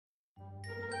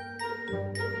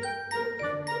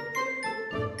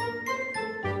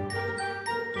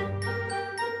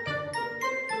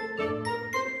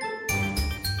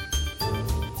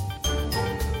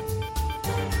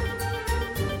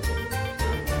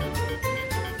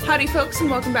Howdy folks, and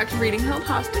welcome back to Reading Held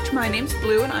Hostage. My name's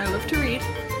Blue and I love to read.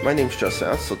 My name's Justin.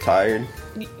 I'm so tired.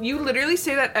 You literally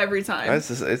say that every time.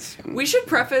 We should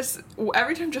preface,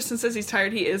 every time Justin says he's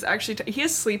tired, he is actually he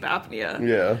has sleep apnea.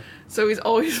 Yeah. So he's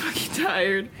always fucking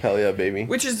tired. Hell yeah, baby.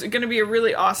 Which is going to be a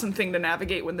really awesome thing to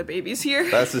navigate when the baby's here.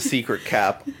 That's the secret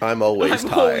cap. I'm always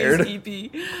tired. Always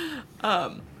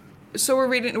EP. So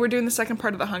we're doing the second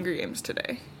part of the Hunger Games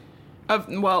today.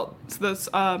 It's this,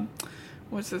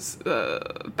 what's this,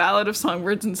 Ballad of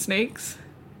Songbirds and Snakes?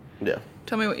 Yeah.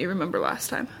 Tell me what you remember last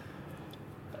time.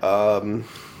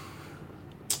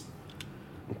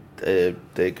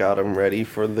 They got them ready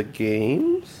for the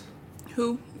games?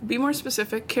 Who? Be more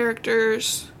specific.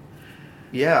 Characters.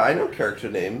 Yeah, I know character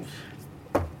names.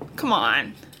 Come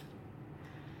on.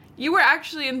 You were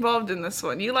actually involved in this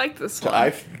one. You like this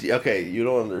one. Okay, you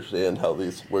don't understand how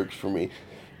this works for me.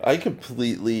 I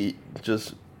completely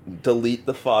just delete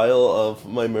the file of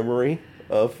my memory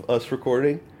of us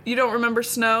recording. You don't remember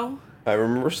Snow? I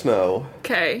remember Snow.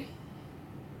 Okay.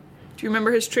 Do you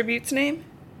remember his tribute's name?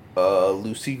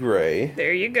 Lucy Gray.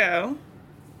 There you go.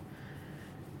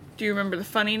 Do you remember the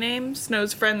funny name?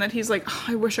 Snow's friend that he's like, oh,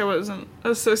 I wish I wasn't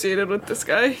associated with this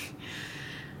guy.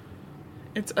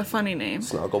 It's a funny name.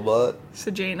 Snugglebutt?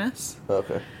 Sejanus.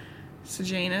 Okay.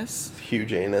 Sejanus.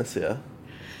 Huge anus, yeah.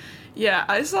 Yeah,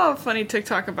 I saw a funny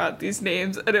TikTok about these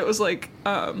names, and it was like,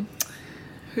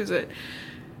 who's it?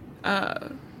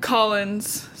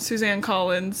 Suzanne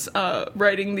Collins,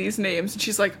 writing these names, and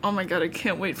she's like, oh my god, I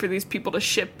can't wait for these people to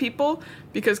ship people,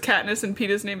 because Katniss and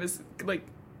Peeta's name is, like,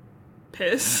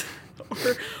 Piss,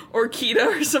 or Kita,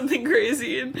 or something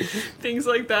crazy, and things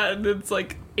like that, and it's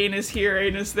like, anus here,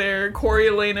 anus there,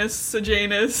 Coriolanus,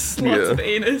 Sejanus, lots of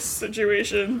anus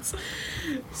situations,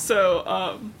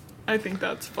 so, I think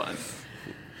that's fun.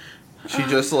 She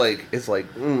just, is like,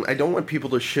 I don't want people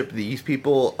to ship these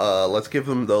people, let's give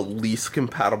them the least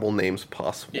compatible names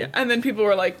possible. Yeah, and then people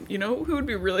were like, you know who would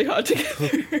be really hot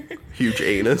together? Huge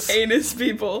anus. Anus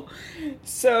people.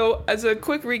 So, as a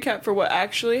quick recap for what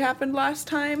actually happened last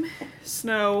time,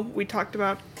 Snow, we talked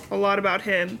a lot about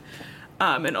him,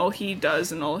 and all he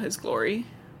does in all his glory.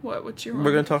 What's your...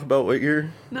 We're gonna talk about what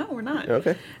you're... No, we're not.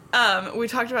 Okay. We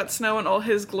talked about Snow and all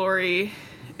his glory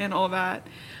and all that.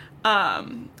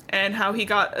 And how he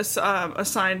got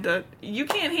assigned to... You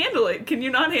can't handle it. Can you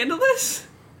not handle this?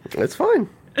 It's fine.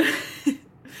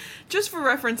 Just for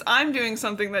reference, I'm doing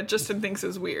something that Justin thinks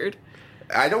is weird.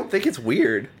 I don't think it's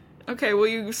weird. Okay, well,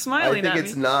 you're smiling at me. I think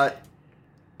it's not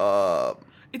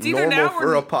it's either normal now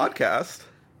for a podcast.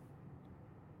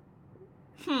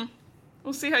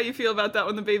 We'll see how you feel about that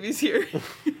when the baby's here.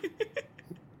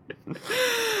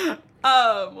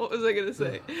 What was I going to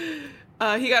say?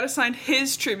 He got assigned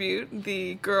his tribute,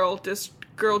 the girl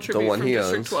tribute from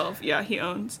District 12. Yeah, he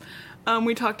owns.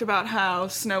 We talked about how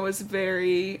Snow is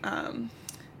very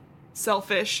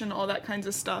selfish and all that kinds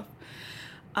of stuff.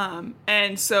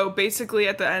 And so basically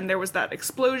at the end there was that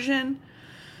explosion.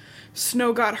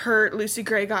 Snow got hurt, Lucy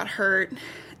Gray got hurt,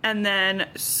 and then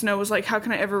Snow was like, how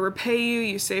can I ever repay you?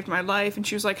 You saved my life. And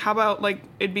she was like, how about, like,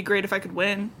 it'd be great if I could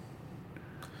win.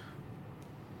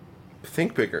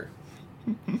 Think bigger.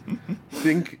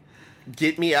 Think,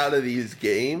 get me out of these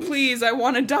games. Please, I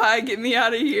want to die. Get me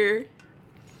out of here.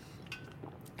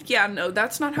 Yeah, no,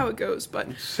 that's not how it goes,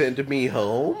 but... Send me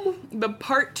home? The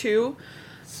part 2...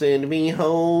 Send me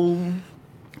home.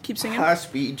 Keep singing.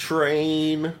 High-speed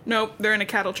train. Nope, they're in a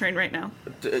cattle train right now.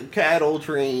 Cattle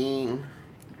train.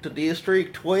 To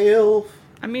District 12.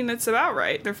 I mean, that's about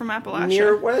right. They're from Appalachia.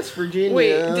 Near West Virginia.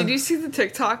 Wait, did you see the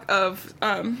TikTok of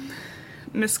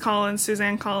Miss Collins,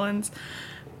 Suzanne Collins,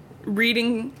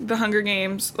 reading The Hunger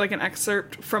Games, like an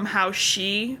excerpt from how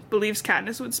she believes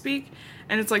Katniss would speak?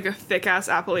 And it's like a thick-ass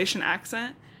Appalachian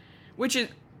accent. Which is,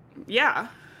 yeah.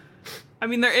 I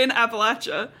mean, they're in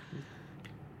Appalachia.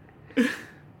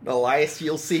 The last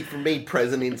you'll see from me,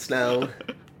 President Snow.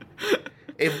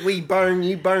 If we burn,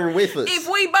 you burn with us. If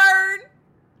we burn,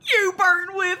 you burn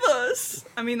with us.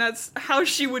 I mean, that's how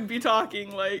she would be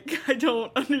talking. Like, I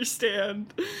don't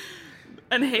understand.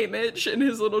 And Haymitch and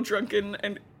his little drunken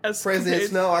and escapades. President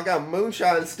Snow, I got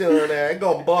moonshine still in there. It's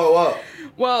gonna blow up.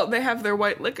 Well, they have their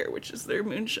white liquor, which is their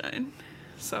moonshine.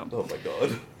 So. Oh my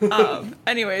god.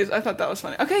 Anyways, I thought that was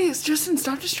funny. Okay, Justin,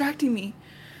 stop distracting me.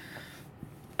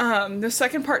 The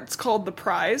second part's called The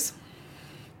Prize.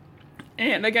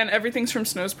 And again, everything's from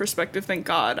Snow's perspective, thank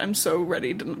God. I'm so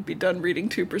ready to be done reading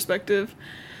 2 perspective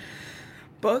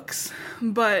books.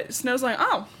 But Snow's like,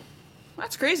 oh,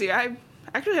 that's crazy. I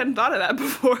actually hadn't thought of that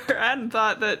before. I hadn't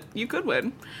thought that you could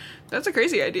win. That's a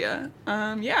crazy idea.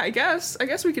 Yeah, I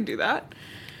guess we could do that.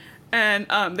 And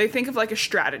they think of like a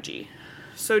strategy.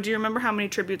 So do you remember how many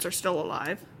tributes are still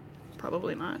alive?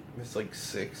 Probably not. It's like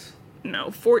 6.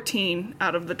 No, 14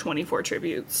 out of the 24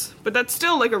 tributes. But that's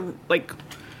still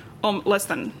less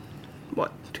than,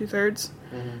 what, 2/3?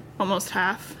 Mm-hmm. Almost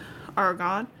half are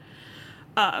gone.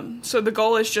 So the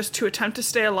goal is just to attempt to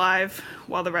stay alive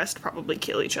while the rest probably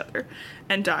kill each other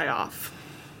and die off.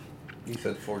 You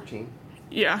said 14?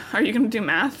 Yeah. Are you going to do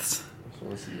maths?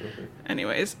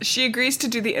 Anyways, she agrees to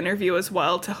do the interview as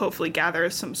well to hopefully gather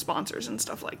some sponsors and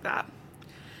stuff like that.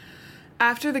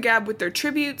 After the gab with their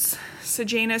tributes,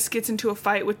 Sejanus gets into a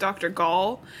fight with Dr.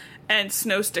 Gall, and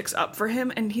Snow sticks up for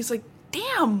him, and he's like,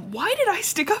 damn, why did I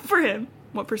stick up for him?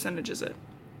 What percentage is it?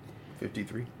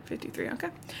 53. 53, okay.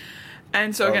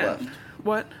 And so again, left.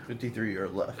 What? 53 are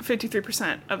left.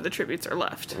 53% of the tributes are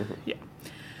left. Mm-hmm. Yeah.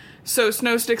 So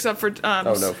Snow sticks up for...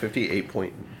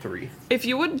 58.3. If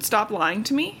you would stop lying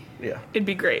to me, yeah, it'd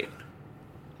be great.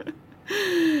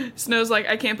 Snow's like,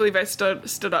 I can't believe I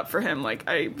stood up for him. Like,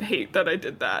 I hate that I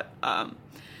did that.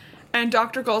 And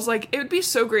Dr. Gall's like, it would be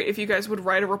so great if you guys would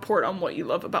write a report on what you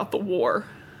love about the war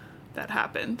that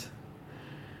happened.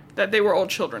 That they were all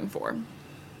children for.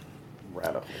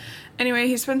 Radical. Anyway,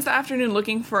 he spends the afternoon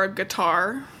looking for a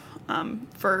guitar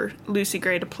for Lucy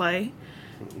Gray to play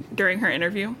during her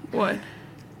interview. What?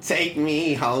 Take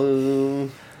me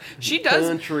home. She does.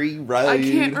 Country road. I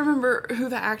can't remember who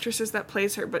the actress is that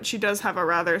plays her, but she does have a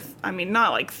rather,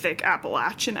 not like thick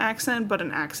Appalachian accent, but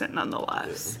an accent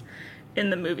nonetheless in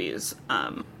the movies,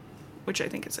 which I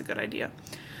think is a good idea.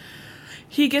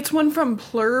 He gets one from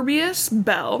Plurbius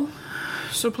Bell.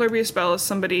 So Plurbius Bell is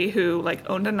somebody who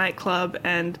owned a nightclub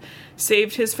and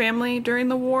saved his family during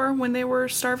the war when they were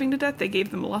starving to death. They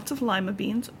gave them lots of lima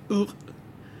beans. Ugh.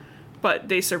 But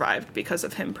they survived because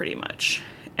of him pretty much.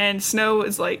 And Snow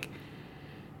is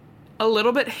a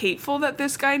little bit hateful that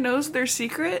this guy knows their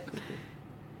secret.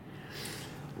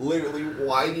 Literally,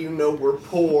 why do you know we're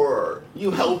poor?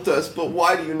 You helped us, but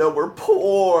why do you know we're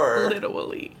poor?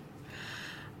 Literally.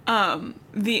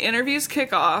 The interviews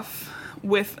kick off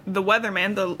with the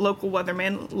weatherman, the local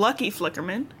weatherman, Lucky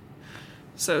Flickerman.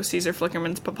 So Caesar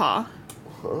Flickerman's papa.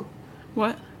 Huh?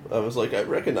 What? I was like, I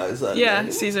recognize that Yeah,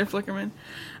 name. Caesar Flickerman.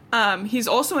 He's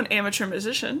also an amateur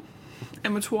musician.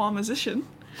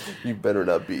 You better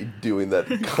not be doing that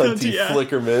cunty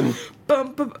Flickerman.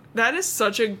 That is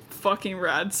such a fucking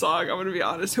rad song, I'm gonna be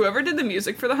honest. Whoever did the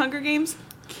music for the Hunger Games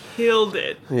killed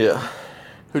it. Yeah.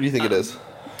 Who do you think it is?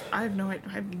 I have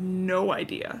no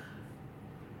idea.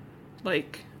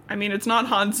 It's not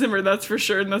Hans Zimmer, that's for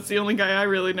sure, and that's the only guy I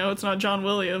really know. It's not John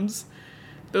Williams.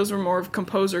 Those were more of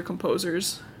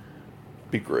composers.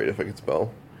 Be great if I could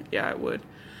spell. Yeah, I would.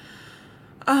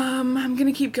 I'm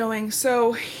gonna keep going.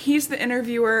 So he's the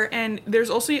interviewer, and there's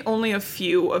also only a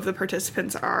few of the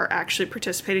participants are actually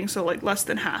participating, so less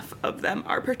than half of them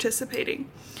are participating.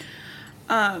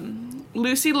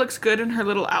 Lucy looks good in her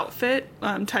little outfit.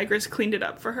 Tigress cleaned it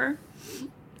up for her,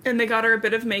 and they got her a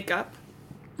bit of makeup.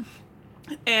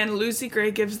 And Lucy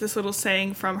Gray gives this little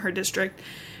saying from her district,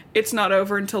 "It's not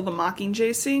over until the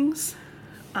Mockingjay sings."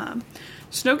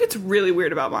 Snow gets really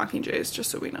weird about Mockingjays,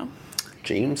 just so we know.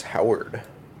 James Howard.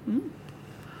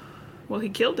 Well, he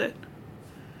killed it.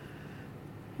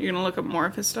 You're gonna look up more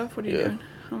of his stuff? What are you doing?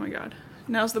 Oh my god.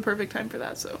 Now's the perfect time for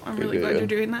that, so I'm really glad you're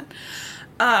doing that.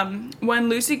 When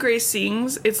Lucy Gray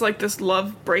sings, it's this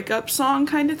love breakup song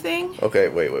kind of thing. Okay,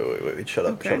 wait. Shut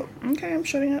up. Okay, I'm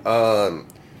shutting up.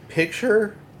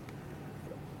 Picture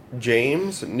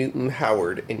James Newton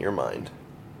Howard in your mind.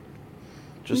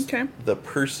 Just the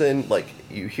person,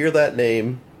 you hear that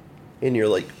name, and you're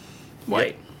like...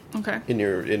 White. Yep. Okay.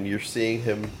 And you're seeing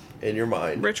him in your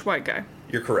mind. Rich white guy.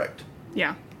 You're correct.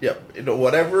 Yeah. Yep.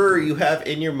 Whatever you have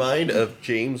in your mind of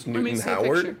James Newton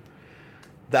Howard,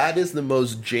 that is the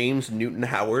most James Newton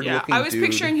Howard looking dude. I was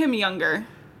picturing him younger.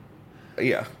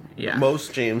 Yeah.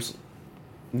 Most James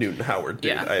Newton Howard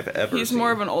dude I've ever seen. He's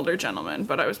more of an older gentleman,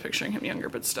 but I was picturing him younger,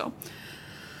 but still.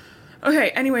 Okay,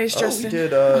 anyways, Justin. We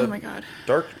did, oh my god.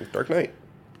 Dark Knight.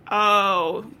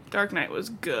 Oh, Dark Knight was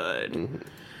good. Mm-hmm.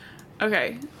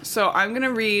 Okay, so I'm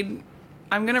gonna read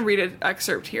an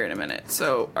excerpt here in a minute.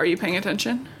 So, are you paying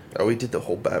attention? Oh, he did the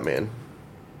whole Batman.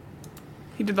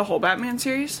 He did the whole Batman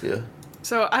series? Yeah.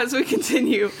 So, as we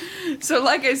continue,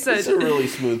 like I said... It's a really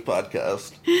smooth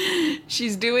podcast.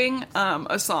 She's doing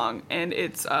a song, and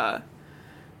it's a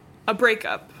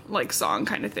breakup, song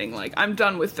kind of thing. I'm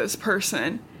done with this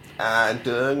person. I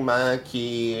dug my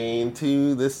key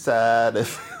into the side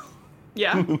of...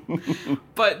 Yeah.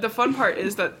 But the fun part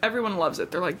is that everyone loves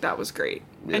it. They're like, that was great.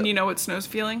 Yeah. And you know what Snow's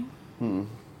feeling?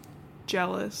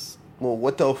 Jealous. Well,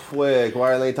 what the frig?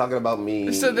 Why are they talking about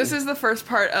me? So this is the first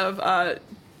part of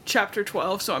chapter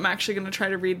 12, so I'm actually going to try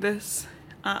to read this.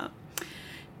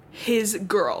 His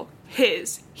girl.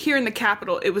 His. Here in the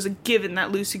capital, it was a given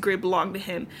that Lucy Gray belonged to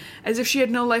him, as if she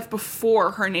had no life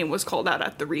before her name was called out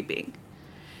at the reaping.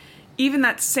 Even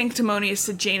that sanctimonious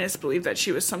Sejanus believed that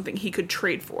she was something he could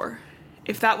trade for.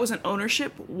 If that wasn't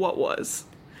ownership, what was?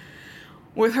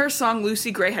 With her song,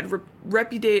 Lucy Gray had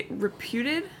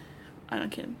reputed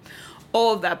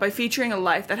all of that by featuring a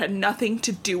life that had nothing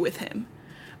to do with him.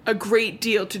 A great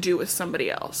deal to do with somebody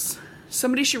else.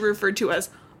 Somebody she referred to as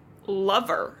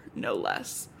lover, no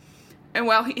less. And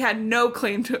while he had no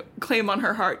claim on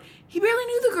her heart, he barely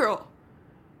knew the girl.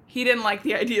 He didn't like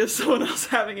the idea of someone else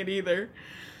having it either.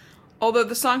 Although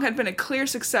the song had been a clear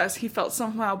success, he felt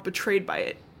somehow betrayed by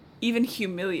it, even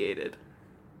humiliated.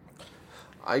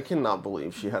 I cannot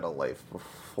believe she had a life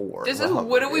before. This is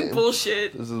literally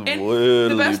bullshit. This is literally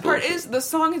the best part bullshit. is the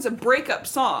song is a breakup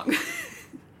song.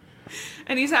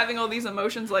 And he's having all these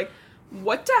emotions like,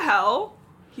 what the hell?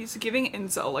 He's giving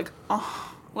incel,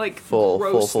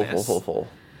 grossness. Full.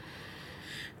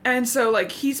 And so,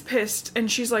 like, he's pissed,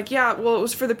 and she's like, yeah, well, it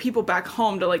was for the people back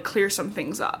home to, like, clear some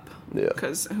things up. Yeah.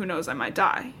 Because who knows, I might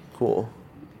die. Cool.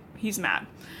 He's mad.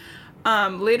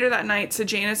 Later that night,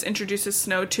 Sejanus introduces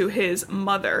Snow to his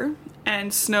mother,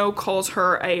 and Snow calls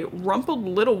her a rumpled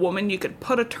little woman you could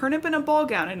put a turnip in a ball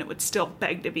gown and it would still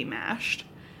beg to be mashed.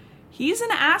 He's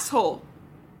an asshole.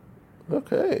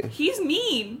 Okay. He's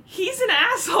mean. He's an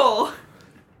asshole.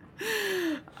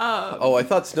 I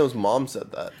thought Snow's mom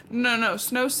said that. No.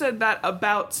 Snow said that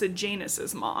about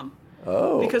Sejanus' mom.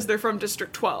 Oh. Because they're from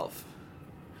District 12.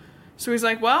 So he's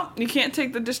like, well, you can't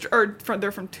take the district, or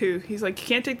they're from 2. He's like, you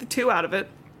can't take the 2 out of it.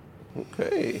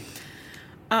 Okay.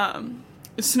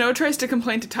 Snow tries to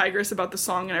complain to Tigress about the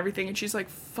song and everything, and she's like,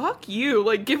 fuck you.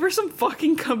 Like, give her some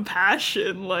fucking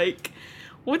compassion. Like,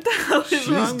 what the hell is wrong with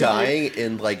you? She's dying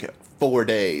in, like, 4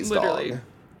 days, literally.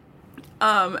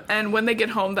 Dog. And when they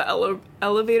get home, the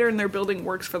elevator in their building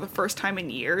works for the first time in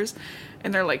years,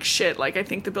 and they're like, shit, like, I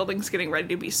think the building's getting ready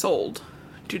to be sold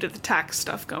due to the tax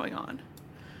stuff going on.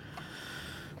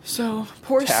 So,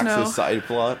 poor Snow. Taxes side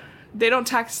plot? They don't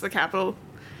tax the capital.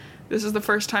 This is the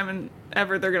first time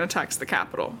ever they're going to tax the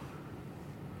capital.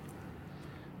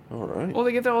 All right. Well,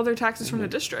 they get all their taxes from the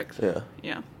district.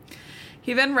 Yeah.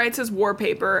 He then writes his war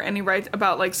paper, and he writes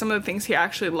about, like, some of the things he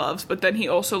actually loves, but then he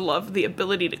also loved the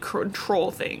ability to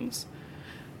control things.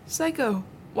 Psycho.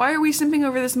 Why are we simping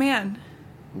over this man?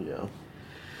 Yeah.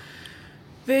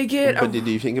 They get... But did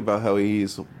you think about how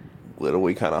he's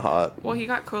literally kind of hot? Well, he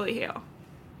got curly hair.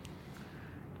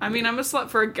 I mean, I'm a slut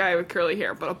for a guy with curly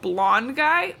hair, but a blonde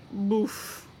guy?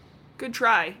 Oof. Good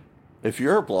try. If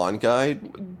you're a blonde guy...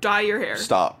 Dye your hair.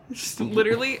 Stop. Just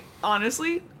literally,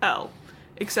 honestly, L.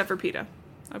 Except for PETA,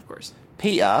 of course.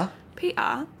 PETA?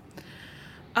 PETA.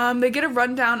 They get a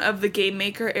rundown of the game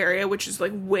maker area, which is,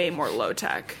 like, way more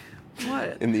low-tech.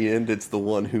 What? In the end, it's the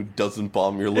one who doesn't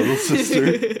bomb your little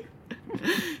sister.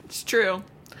 It's true.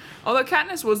 Although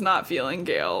Katniss was not feeling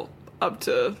Gale up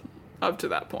to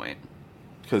that point.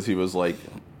 Because he was, like,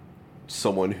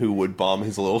 someone who would bomb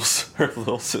her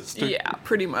little sister. Yeah,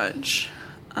 pretty much.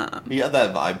 He had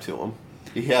that vibe to him.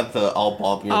 He had the I'll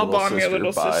bomb your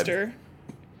little sister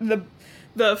vibe.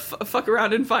 The fuck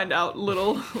around and find out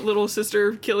little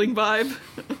sister killing vibe.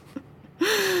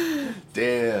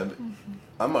 Damn.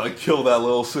 I'm gonna kill that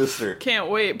little sister. Can't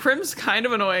wait. Prim's kind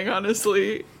of annoying,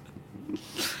 honestly.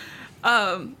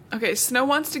 Okay, Snow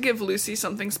wants to give Lucy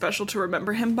something special to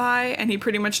remember him by, and he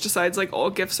pretty much decides, like, all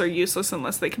gifts are useless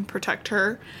unless they can protect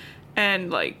her. And,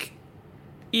 like,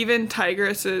 even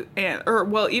Tigress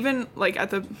even, like,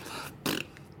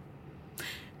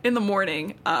 in the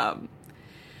morning,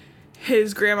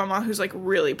 his grandmama, who's, like,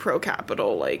 really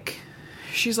pro-capital, like,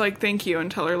 she's like, thank you, and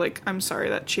tell her, like, I'm sorry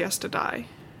that she has to die.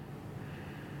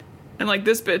 And, like,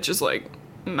 this bitch is, like,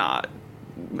 not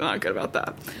good about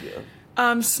that. Yeah.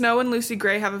 Snow and Lucy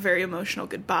Gray have a very emotional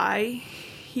goodbye.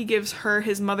 He gives her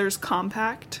his mother's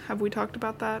compact. Have we talked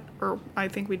about that? Or I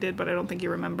think we did, but I don't think you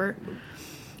remember.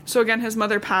 So again, his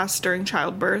mother passed during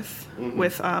childbirth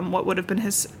with what would have been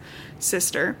his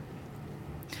sister.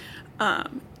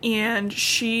 And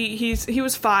he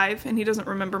was 5 and he doesn't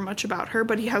remember much about her,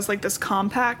 but he has, like, this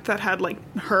compact that had,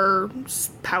 like, her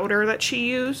powder that she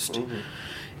used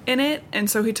in it. And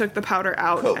so he took the powder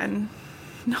out and...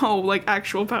 No, like,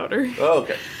 actual powder. Oh,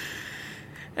 okay.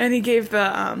 And he gave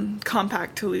the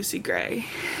compact to Lucy Gray.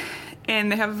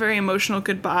 And they have a very emotional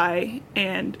goodbye.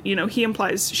 And, you know, he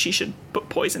implies she should put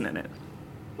poison in it.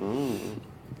 And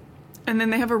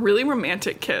then they have a really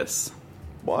romantic kiss.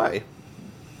 Why?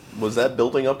 Was that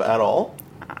building up at all?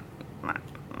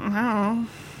 No.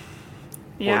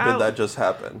 Yeah. Or did that just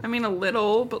happen? I mean, a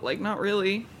little, but, like, not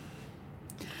really.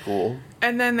 Cool.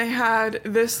 And then they had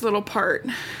this little part,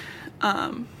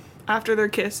 after their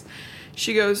kiss.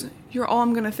 She goes, "You're all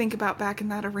I'm gonna think about back in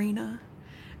that arena."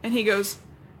 And he goes,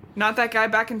 "Not that guy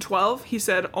back in 12?" He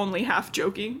said, only half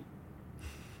joking.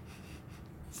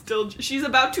 Still, she's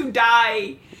about to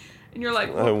die. And you're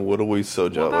like, what are we so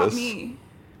jealous? What about me?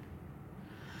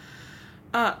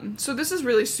 So this is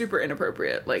really super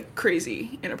inappropriate, like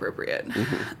crazy inappropriate.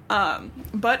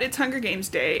 But it's Hunger Games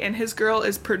Day, and his girl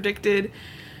is predicted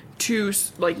to,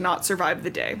 like, not survive the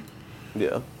day.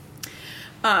 Yeah.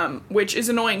 Which is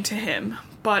annoying to him.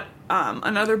 But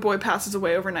another boy passes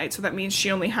away overnight, so that means she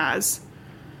only has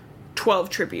 12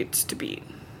 tributes to beat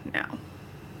now.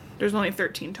 There's only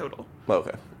 13 total.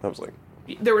 Okay. I was like...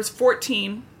 There was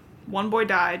 14. One boy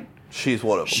died. She's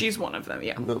one of them. She's one of them,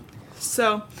 yeah. Nope.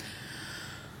 So...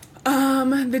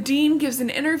 the dean gives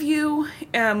an interview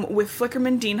with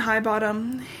Flickerman, Dean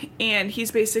Highbottom, and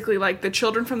he's basically like, the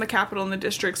children from the capital and the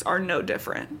districts are no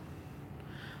different.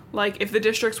 Like, if the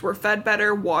districts were fed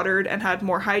better, watered, and had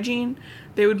more hygiene,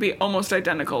 they would be almost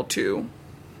identical to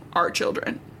our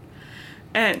children.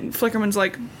 And Flickerman's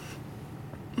like,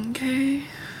 okay,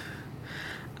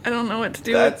 I don't know what to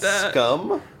do with that. That's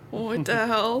scum? What the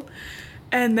hell?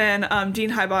 And then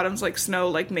Dean Highbottom's like, Snow,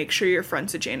 like, make sure your friend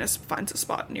Sejanus finds a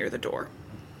spot near the door.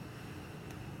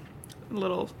 A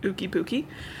little ookie pookie.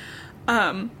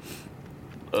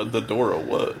 The door or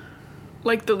what?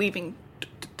 Like the leaving,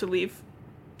 to leave.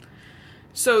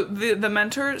 So the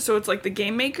mentor, so it's like the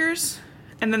game makers,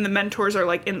 and then the mentors are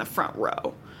like in the front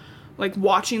row. Like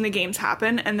watching the games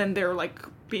happen, and then they're like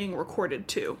being recorded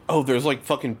too. Oh, there's like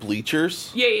fucking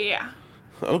bleachers? Yeah.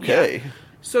 Okay. Yeah.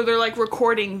 So they're like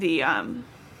recording the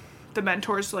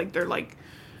mentors, like they're like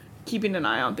keeping an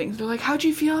eye on things. They're like, how'd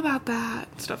you feel about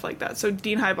that? Stuff like that. So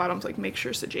Dean Highbottom's like, make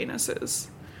sure Sejanus is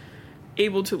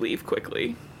able to leave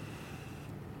quickly.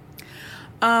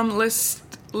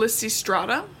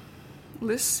 Lysistrata,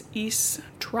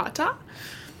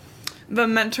 the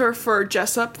mentor for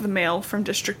Jessup, the male from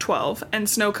District 12, and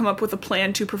Snow come up with a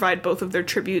plan to provide both of their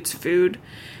tributes food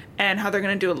and how they're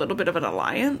going to do a little bit of an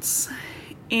alliance.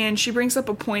 And she brings up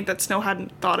a point that Snow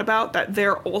hadn't thought about, that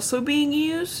they're also being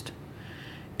used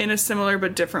in a similar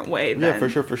but different way than for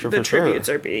sure, the tributes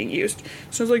are being used.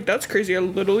 So I was like, that's crazy. I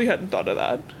literally hadn't thought of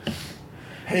that.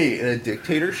 Hey, in a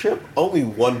dictatorship, only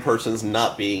one person's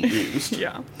not being used.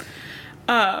 Yeah.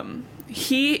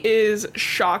 He is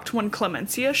shocked when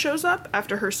Clemencia shows up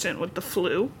after her stint with the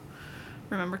flu.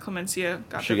 Remember Clemencia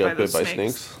got bit by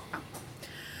snakes?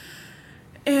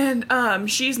 And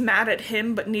she's mad at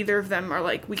him, but neither of them are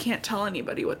like, we can't tell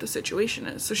anybody what the situation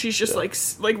is. So she's just like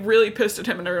really pissed at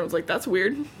him, and everyone's like, that's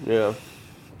weird. Yeah.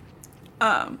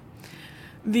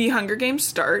 The Hunger Games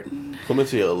start.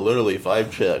 Clemencia, literally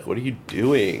 5 check. What are you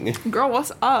doing? Girl,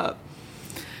 what's up?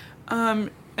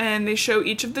 And they show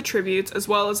each of the tributes, as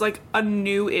well as like a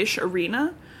new-ish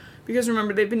arena. Because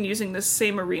remember, they've been using this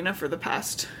same arena for the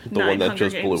past 9 one that Hunger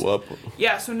just Games. blew up.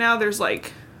 Yeah, so now there's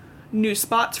like new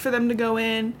spots for them to go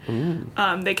in.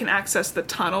 They can access the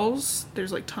tunnels.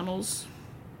 There's like tunnels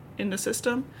in the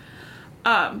system.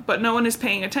 But no one is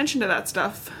paying attention to that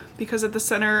stuff because at the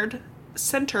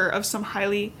center of some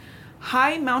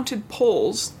high mounted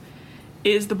poles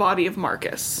is the body of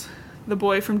Marcus, the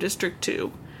boy from District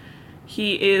 2.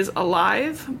 He is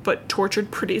alive, but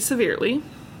tortured pretty severely.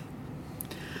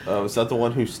 Is that the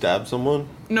one who stabbed someone?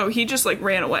 No, he just like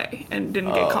ran away and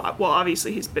didn't get caught. Well,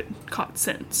 obviously he's been caught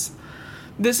since.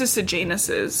 This is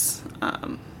Sejanus's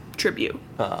tribute.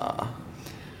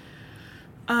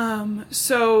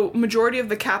 So majority of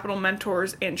the capital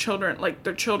mentors and children, like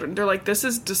their children, they're like, this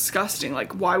is disgusting.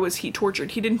 Like, why was he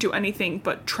tortured? He didn't do anything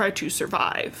but try to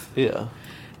survive. Yeah.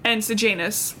 And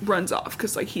Sejanus runs off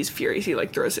because like he's furious. He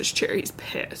like throws his chair. He's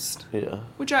pissed. Yeah.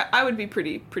 Which I would be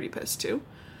pretty pissed too.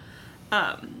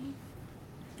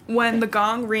 When the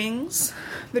gong rings,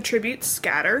 the tributes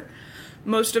scatter.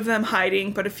 Most of them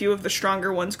hiding, but a few of the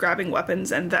stronger ones grabbing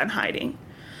weapons and then hiding.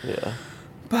 Yeah.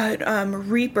 But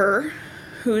Reaper,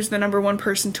 who's the number 1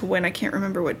 person to win, I can't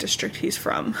remember what district he's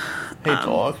from. Hey,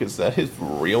 Doc, is that his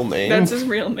real name? That's his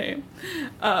real name.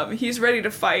 He's ready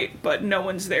to fight, but no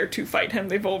one's there to fight him.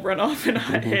 They've all run off and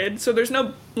hid. So there's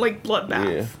no, like,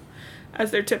 bloodbath,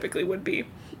 as there typically would be.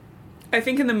 I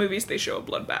think in the movies they show a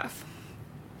bloodbath.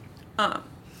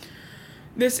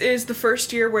 This is the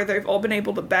first year where they've all been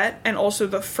able to bet, and also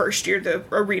the first year the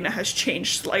arena has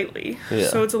changed slightly. Yeah.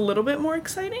 So it's a little bit more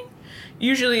exciting.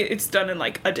 Usually it's done in,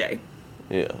 like, a day.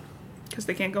 Yeah. Because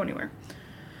they can't go anywhere.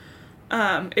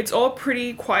 It's all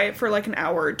pretty quiet for like an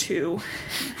hour or two.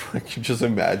 I can just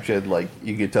imagine, like,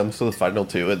 you get down to the final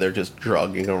two and they're just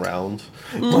jogging around.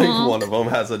 Like, one of them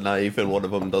has a knife and one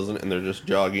of them doesn't, and they're just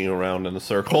jogging around in a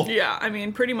circle. Yeah, I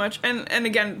mean, pretty much. And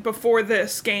again, before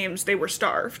this games, they were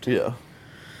starved. Yeah.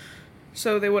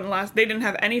 So they wouldn't last. They didn't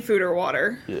have any food or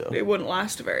water. Yeah. They wouldn't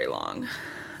last very long.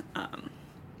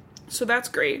 So that's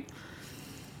great.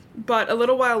 But a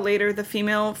little while later, the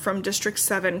female from District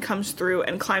 7 comes through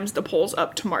and climbs the poles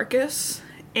up to Marcus.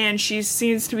 And she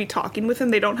seems to be talking with him.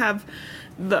 They don't have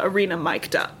the arena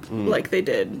mic'd up like they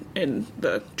did in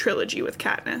the trilogy with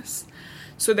Katniss.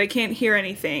 So they can't hear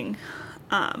anything.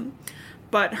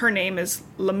 But her name is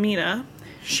Lamina.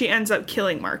 She ends up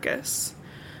killing Marcus.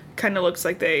 Kind of looks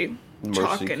like they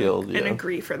talk and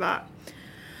agree for that.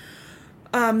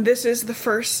 This is the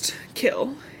first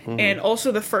kill. And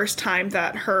also the first time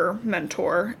that her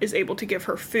mentor is able to give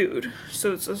her food.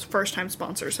 So it's the first time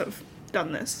sponsors have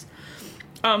done this.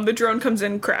 The drone comes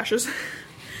in, crashes.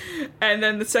 And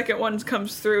then the second one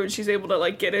comes through and she's able to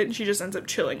like get it. And she just ends up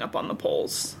chilling up on the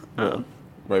poles.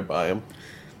 Right by him.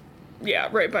 Yeah,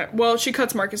 right by. Well, she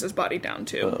cuts Marcus's body down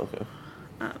too. Oh, okay.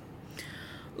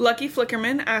 Lucky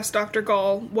Flickerman asked Dr.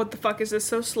 Gall, what the fuck is this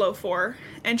so slow for?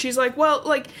 And she's like, well,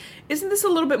 like, isn't this a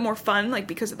little bit more fun, like,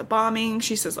 because of the bombing?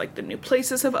 She says, like, the new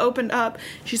places have opened up.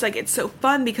 She's like, it's so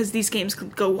fun because these games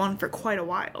could go on for quite a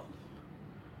while.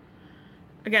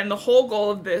 Again, the whole goal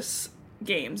of this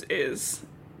games is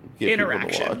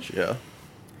interaction. Yeah.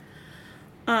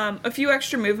 A few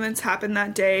extra movements happen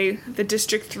that day. The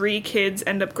District 3 kids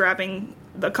end up grabbing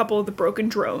a couple of the broken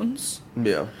drones.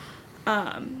 Yeah.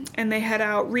 And they head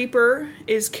out. Reaper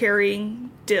is carrying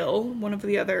Dill, one of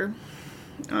the other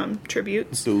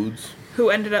tributes. Dudes. Who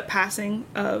ended up passing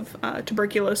of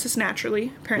tuberculosis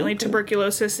naturally. Apparently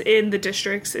tuberculosis in the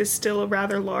districts is still a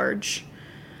rather large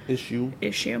issue.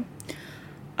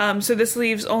 So this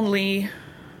leaves only,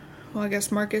 well, I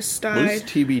guess Marcus died. What does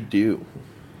TB do?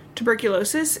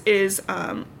 Tuberculosis is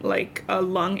like a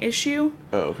lung issue.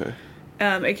 Oh, okay.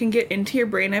 It can get into your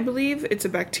brain, I believe. It's a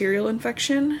bacterial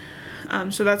infection.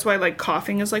 So that's why, like,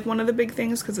 coughing is, like, one of the big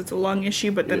things, because it's a lung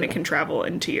issue, but then it can travel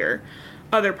into your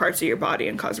other parts of your body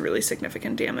and cause really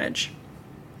significant damage.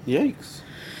 Yikes.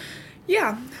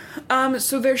 Yeah.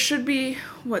 So there should be,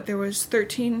 there was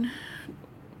 13,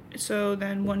 so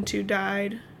then 1, 2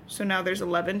 died, so now there's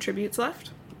 11 tributes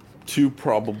left. 2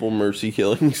 probable mercy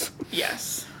killings.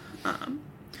 Yes.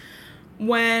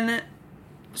 When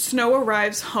Snow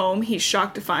arrives home, he's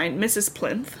shocked to find Mrs.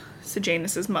 Plinth,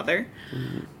 Sejanus' mother,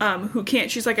 who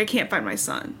she's like, I can't find my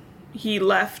son.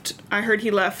 I heard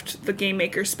he left the game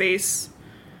maker space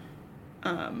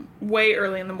way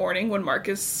early in the morning when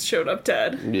Marcus showed up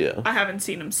dead. Yeah. I haven't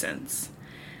seen him since.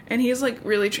 And he's like,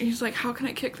 he's like, how can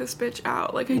I kick this bitch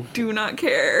out? Like, I do not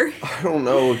care. I don't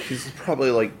know. He's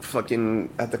probably like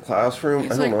fucking at the classroom.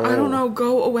 He's like, I don't know,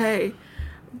 go away.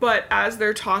 But as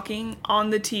they're talking on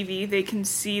the TV, they can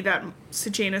see that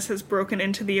Sejanus has broken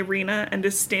into the arena and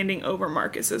is standing over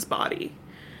Marcus's body.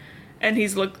 And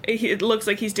it looks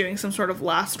like he's doing some sort of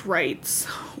last rites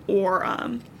or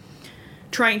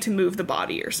trying to move the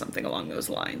body or something along those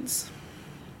lines.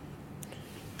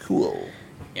 Cool.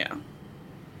 Yeah.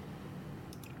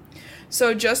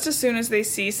 So just as soon as they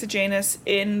see Sejanus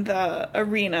in the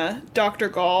arena, Dr.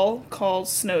 Gall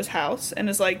calls Snow's house and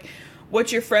is like,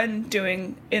 what's your friend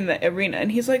doing in the arena?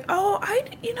 And he's like, oh, I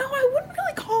wouldn't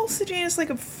really call Sejanus like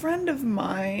a friend of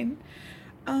mine.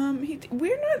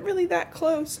 We're not really that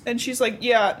close. And she's like,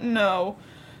 yeah, no.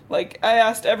 Like, I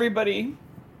asked everybody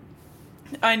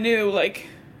I knew, like,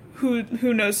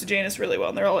 who knows Sejanus really well.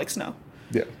 And they're all like, Snow.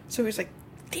 Yeah. So he's like,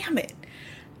 damn it.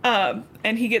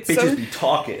 And he gets Bitches be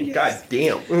talking. Yes. God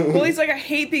damn. Well, he's like, I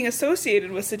hate being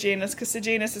associated with Sejanus because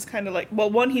Sejanus is kind of like, well,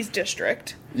 one, he's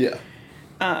district. Yeah.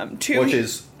 2, which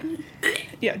is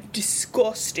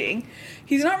disgusting.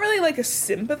 He's not really like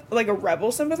a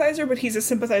rebel sympathizer, but he's a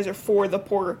sympathizer for the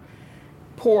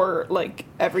poor, like,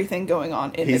 everything going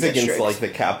on in the district. He's against, like, the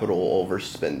capital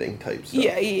overspending type stuff.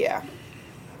 Yeah.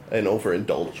 And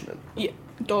overindulgement. Yeah.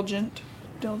 Indulgent.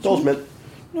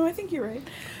 No, I think you're right.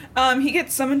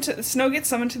 Snow gets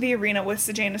summoned to the arena with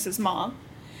Sejanus' mom.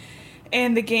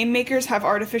 And the game makers have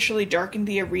artificially darkened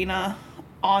the arena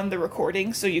on the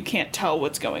recording, so you can't tell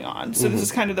what's going on. So this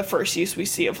is kind of the first use we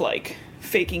see of, like,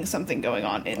 faking something going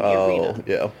on in the arena.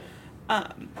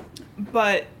 Yeah.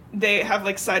 But they have,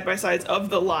 like, side-by-sides of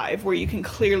the live where you can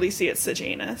clearly see it's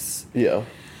Sejanus. Yeah.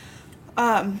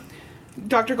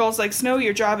 Dr. Gall's like, Snow,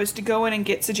 your job is to go in and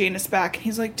get Sejanus back. And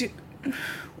he's like, dude,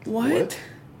 what?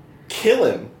 Kill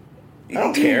him. I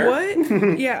don't care.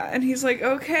 What? Yeah, and he's like,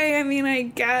 okay, I mean, I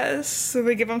guess. So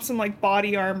they give him some, like,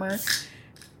 body armor.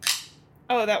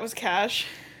 Oh, that was Cash.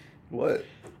 What?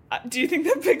 Do you think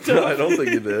that picked up? I don't think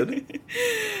it did.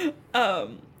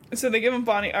 So they give him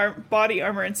body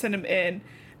armor and send him in,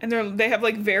 and they have,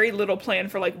 like, very little plan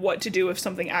for, like, what to do if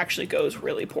something actually goes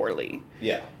really poorly.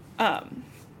 Yeah.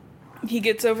 He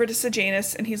gets over to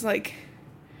Sejanus, and he's like,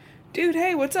 dude,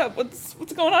 hey, what's up? What's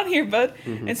going on here, bud?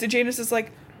 Mm-hmm. And Sejanus is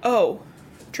like, oh,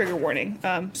 trigger warning,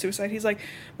 suicide. He's like,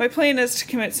 my plan is to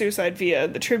commit suicide via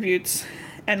the tributes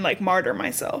and, like, martyr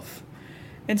myself.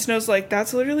 And Snow's like,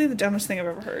 that's literally the dumbest thing I've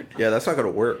ever heard. Yeah, that's not going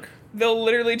to work. They'll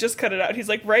literally just cut it out. He's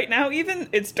like, right now even,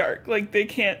 it's dark. Like, they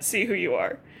can't see who you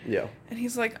are. Yeah. And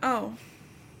he's like, oh,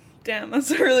 damn, that's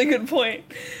a really good point.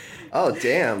 Oh,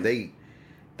 damn,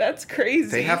 That's crazy.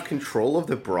 They have control of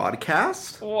the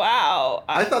broadcast? Wow.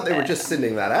 I thought they were just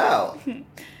sending that out.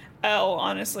 L,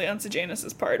 honestly, on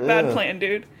Sejanus' part. Bad plan,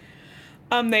 dude.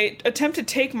 They attempt to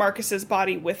take Marcus's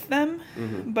body with them,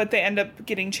 but they end up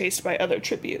getting chased by other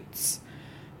tributes.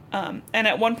 And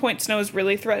at one point, Snow is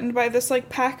really threatened by this, like,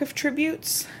 pack of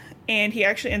tributes, and he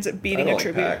actually ends up beating a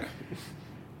tribute. Pack.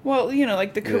 Well, you know,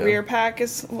 like, the career pack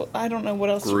is, well, I don't know what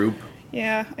else. Group.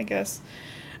 Yeah, I guess.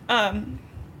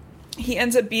 He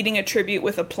ends up beating a tribute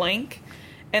with a plank,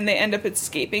 and they end up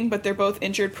escaping, but they're both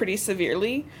injured pretty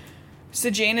severely.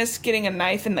 Sejanus getting a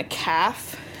knife in the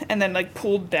calf, and then, like,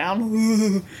 pulled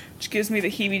down, which gives me the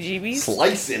heebie-jeebies.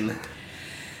 Slicing.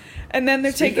 And then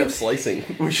they're Speaking of slicing,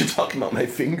 we should talk about my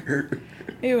finger.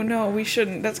 Ew, no, we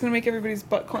shouldn't. That's going to make everybody's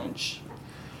butt clench.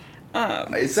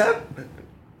 Is that...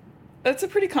 That's a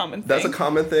pretty common thing. That's a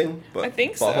common thing? But I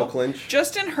think so. Butthole clench?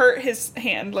 Justin hurt his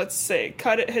hand, let's say,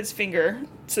 cut his finger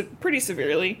pretty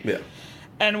severely. Yeah.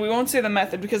 And we won't say the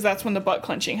method because that's when the butt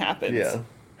clenching happens. Yeah.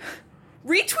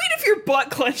 Retweet if your butt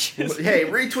clenches. Hey,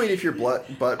 retweet if your butt...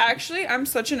 Actually, I'm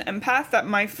such an empath that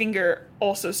my finger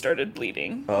also started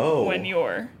bleeding. Oh. When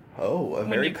you're... Oh, a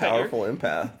very powerful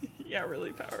empath. Yeah,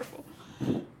 really powerful.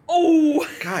 Oh!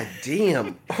 God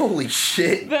damn. Holy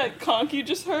shit. That conk you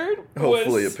just heard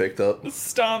Hopefully it picked up.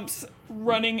 Stomps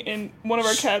running in one of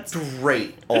our cats.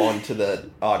 Straight onto the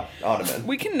ottoman.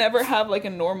 We can never have, like, a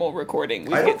normal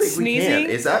recording. I don't think sneezing. We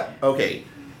can. Is that... Okay.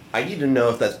 I need to know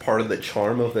if that's part of the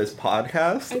charm of this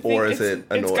podcast, or is it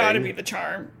annoying? It's gotta be the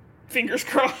charm. Fingers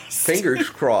crossed. Fingers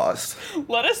crossed.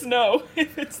 Let us know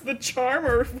if it's the charm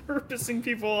or if we're pissing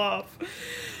people off.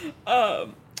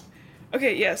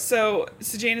 Okay, yeah, so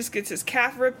Sejanus gets his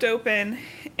calf ripped open,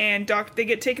 and they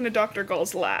get taken to Dr.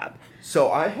 Gull's lab.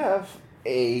 So I have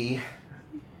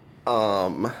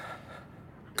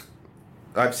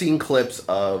I've seen clips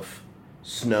of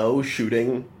Snow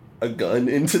shooting a gun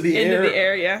into the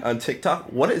air. Yeah. On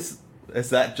TikTok. What is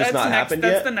that just not happened yet?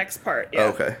 That's the next part, yeah.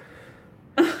 Okay.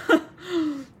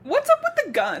 What's up with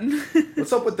the gun?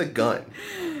 What's up with the gun?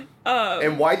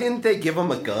 And why didn't they give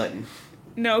him a gun?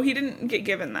 No, he didn't get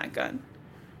given that gun.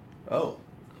 Oh.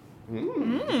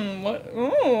 What?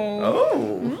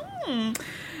 Oh.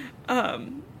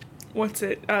 What's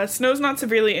it? Snow's not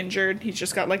severely injured. He's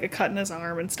just got, like, a cut in his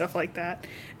arm and stuff like that.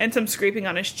 And some scraping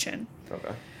on his chin.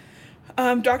 Okay.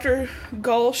 Dr.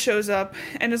 Gull shows up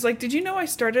and is like, did you know I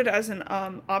started as an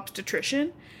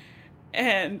obstetrician?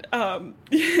 And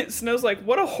Snow's like,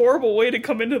 what a horrible way to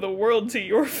come into the world to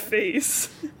your face.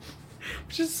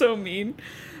 Which is so mean.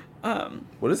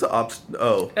 What is the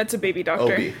Oh. That's a baby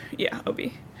doctor. OB. Yeah, OB.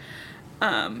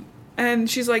 And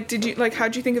she's like,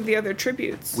 how'd you think of the other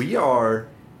tributes? We are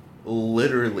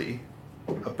literally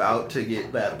about to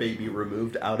get that baby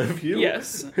removed out of you.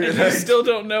 Yes. And you still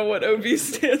don't know what OB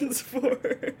stands for.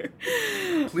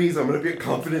 Please, I'm going to be a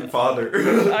confident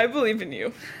father. I believe in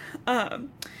you.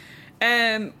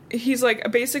 And he's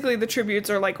like, basically the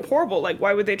tributes are, like, horrible. Like,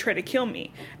 why would they try to kill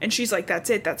me? And she's like, that's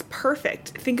it. That's perfect.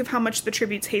 Think of how much the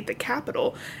tributes hate the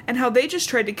Capitol and how they just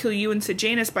tried to kill you and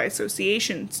Sejanus by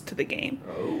associations to the game.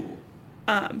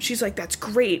 Oh. She's like, that's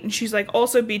great. And she's like,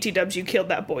 also, BT Dubs, you killed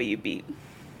that boy you beat.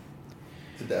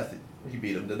 To death? He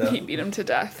beat him to death? He beat him to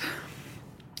death.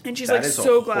 And she's like,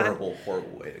 so glad. That is a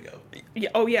horrible way to go. Yeah.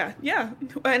 Oh, yeah. Yeah.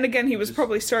 And again, he was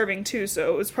probably starving, too,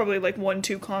 so it was probably, like,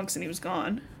 1-2 conks and he was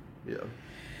gone.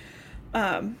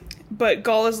 Yeah. But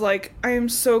Gull is like, I am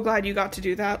so glad you got to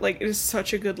do that. Like, it is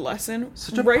such a good lesson.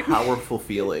 Such a powerful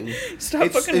feeling. Stop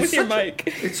fucking with your mic.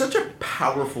 It's such a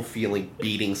powerful feeling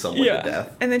beating someone to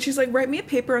death. And then she's like, write me a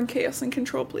paper on chaos and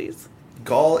control, please.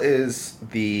 Gull is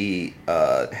the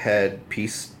head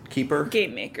peacekeeper?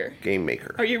 Game maker. Game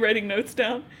maker. Are you writing notes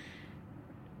down?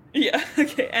 Yeah,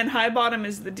 okay. And Highbottom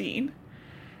is the dean.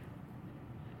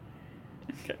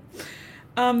 Okay.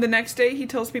 The next day, he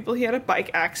tells people he had a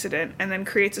bike accident and then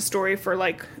creates a story for,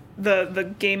 like,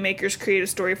 the game makers create a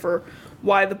story for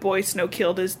why the boy Snow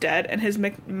killed is dead, and his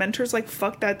mentor's like,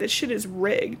 fuck that, this shit is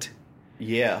rigged.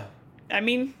 Yeah. I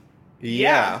mean,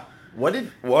 yeah. What?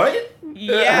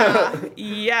 Yeah.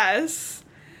 Yes.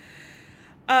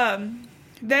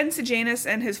 Then Sejanus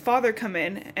and his father come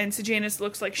in, and Sejanus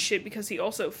looks like shit because he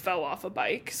also fell off a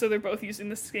bike. So they're both using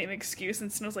the same excuse,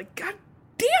 and Snow's like, God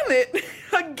damn it!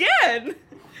 Again!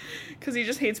 Because he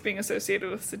just hates being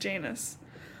associated with Sejanus.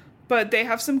 But they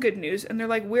have some good news, and they're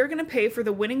like, we're going to pay for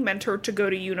the winning mentor to go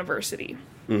to university.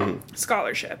 Mm-hmm.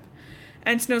 Scholarship.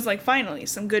 And Snow's like, finally,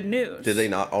 some good news. Did they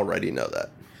not already know that?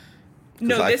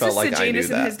 No, this is Sejanus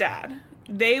and his dad.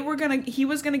 He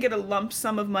was gonna get a lump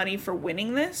sum of money for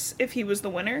winning this, if he was the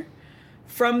winner,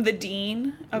 from the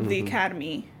dean of the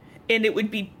academy, and it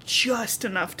would be just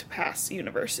enough to pass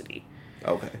university.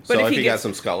 Okay. But so if he got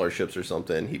some scholarships or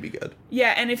something, he'd be good.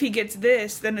 Yeah, and if he gets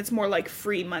this, then it's more like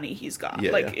free money he's got.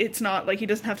 Yeah, it's not like he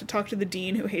doesn't have to talk to the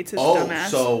dean who hates his dumbass.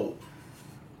 So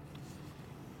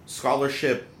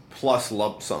scholarship plus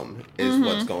lump sum is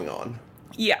what's going on.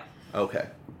 Yeah. Okay.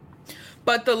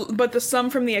 But the sum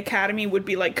from the academy would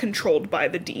be, like, controlled by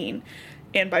the dean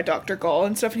and by Dr. Gall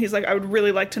and stuff. And he's like, I would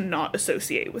really like to not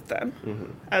associate with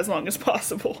them as long as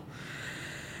possible.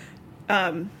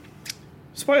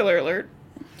 Spoiler alert,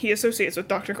 he associates with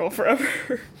Dr. Gall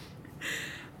forever.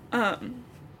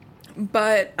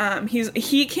 But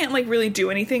he can't, like, really do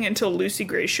anything until Lucy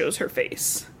Gray shows her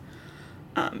face.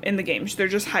 In the games. They're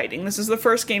just hiding. This is the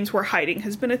first games where hiding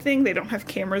has been a thing. They don't have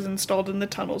cameras installed in the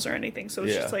tunnels or anything. So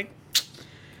it's just like...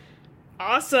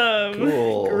 Awesome.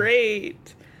 Cool.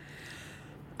 Great.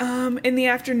 In the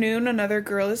afternoon, another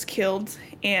girl is killed,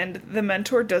 and the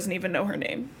mentor doesn't even know her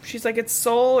name. She's like, it's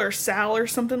Sol or Sal or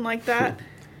something like that.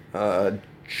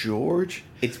 George?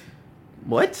 It's...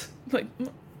 What? Like...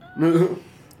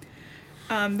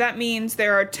 that means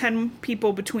there are 10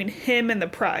 people between him and the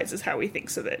prize, is how he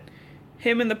thinks of it.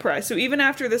 Him and the prize. So even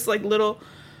after this, like, little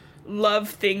love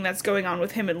thing that's going on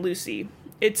with him and Lucy,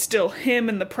 it's still him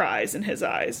and the prize in his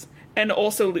eyes. And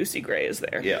also Lucy Gray is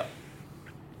there. Yeah.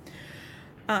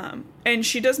 And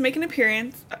she does make an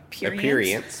appearance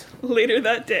later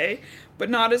that day, but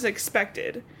not as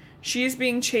expected. She's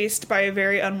being chased by a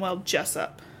very unwell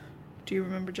Jessup. Do you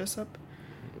remember Jessup?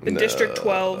 The District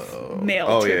 12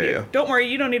 male tribute. Yeah. Don't worry,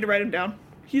 you don't need to write him down.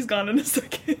 He's gone in a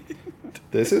second.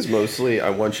 This is mostly,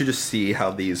 I want you to see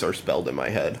how these are spelled in my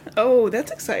head. Oh,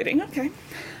 that's exciting. Okay.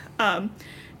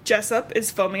 Jessup is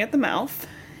foaming at the mouth.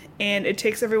 And it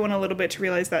takes everyone a little bit to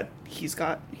realize that he's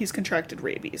contracted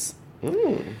rabies.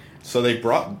 So they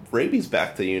brought rabies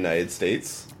back to the United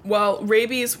States. Well,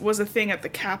 rabies was a thing at the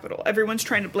Capitol. Everyone's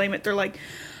trying to blame it. They're like,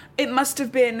 it must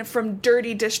have been from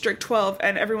dirty District 12.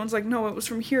 And everyone's like, no, it was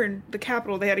from here in the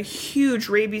Capitol. They had a huge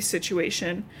rabies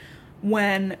situation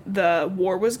when the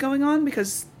war was going on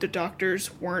because the doctors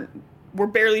were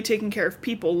barely taking care of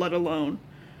people, let alone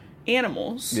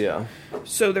animals. Yeah.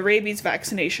 So the rabies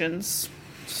vaccinations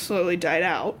slowly died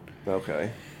out.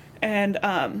 Okay. And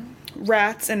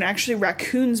rats and actually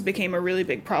raccoons became a really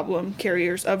big problem,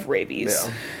 carriers of rabies.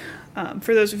 Yeah.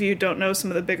 For those of you who don't know, some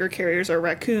of the bigger carriers are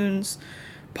raccoons,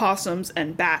 possums,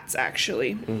 and bats,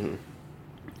 actually.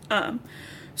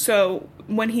 So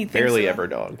when he thinks barely ever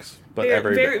dogs, but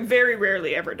very, very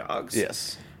rarely ever dogs.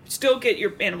 Yes. Still get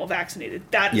your animal vaccinated.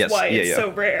 That's why it's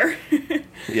so rare.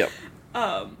 Yep.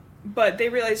 But they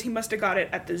realized he must have got it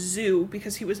at the zoo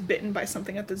because he was bitten by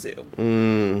something at the zoo.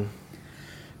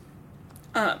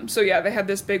 So yeah, they had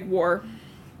this big war.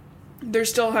 They're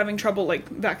still having trouble, like,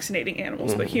 vaccinating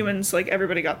animals, but humans, like,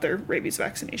 everybody got their rabies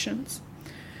vaccinations.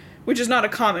 Which is not a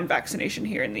common vaccination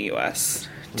here in the U.S.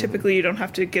 Typically, you don't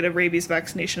have to get a rabies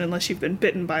vaccination unless you've been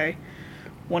bitten by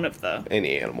one of the...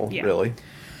 Any animal, really.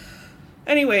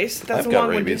 Anyways, that's I've got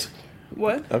rabies.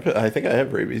 What? I think I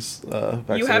have rabies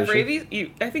vaccination. You have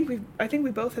rabies? I think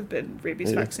we both have been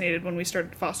rabies vaccinated when we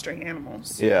started fostering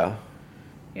animals. Yeah.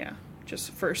 Yeah,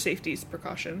 just for safety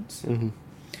precautions.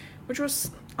 Which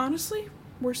was, honestly,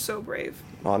 we're so brave.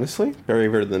 Honestly?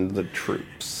 Braver than the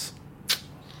troops.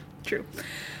 True.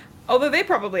 Although they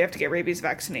probably have to get rabies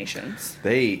vaccinations.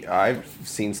 I've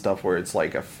seen stuff where it's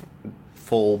like a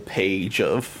full page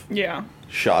of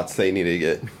shots they need to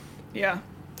get. Yeah.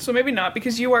 So maybe not,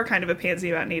 because you are kind of a pansy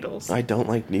about needles. I don't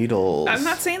like needles. I'm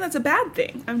not saying that's a bad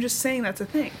thing. I'm just saying that's a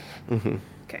thing.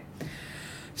 Okay.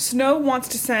 Snow wants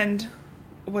to send,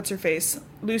 what's-her-face,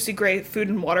 Lucy Gray food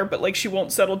and water, but, like, she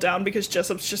won't settle down because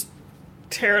Jessup's just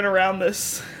tearing around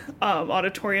this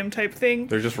auditorium type thing.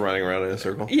 They're just running around in a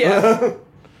circle. Yeah.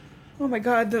 Oh my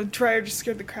god, the dryer just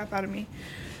scared the crap out of me.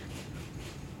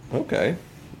 Okay,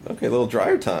 little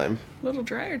dryer time.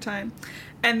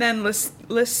 And then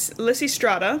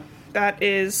Lysistrata, that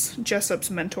is Jessup's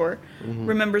mentor,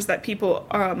 remembers that people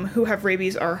who have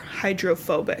rabies are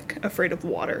hydrophobic, afraid of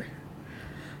water.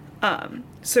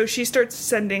 So she starts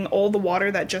sending all the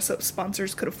water that Jessup's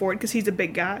sponsors could afford, because he's a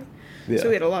big guy. Yeah. So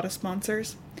he had a lot of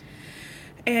sponsors.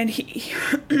 And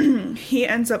he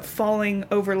ends up falling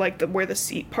over, like, where the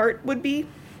seat part would be,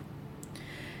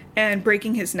 and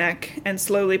breaking his neck and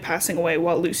slowly passing away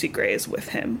while Lucy Gray is with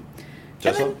him.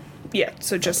 Jessup? Yeah,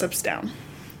 so Jessup's down.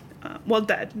 Well,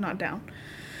 dead, not down.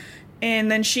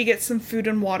 And then she gets some food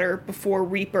and water before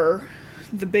Reaper,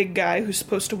 the big guy who's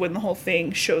supposed to win the whole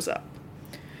thing, shows up.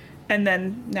 And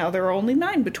then now there are only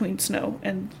 9 between Snow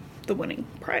and the winning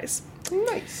prize.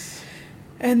 Nice.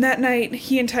 And that night,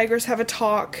 he and Tigress have a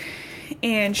talk,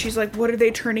 and she's like, what are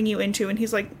they turning you into? And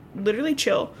he's like, literally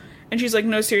chill. And she's like,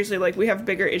 no, seriously, like, we have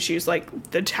bigger issues.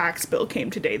 Like, the tax bill came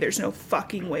today. There's no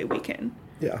fucking way we can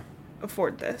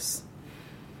afford this.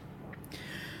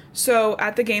 So,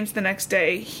 at the games the next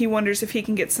day, he wonders if he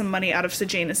can get some money out of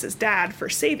Sejanus' dad for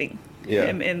saving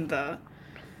him in the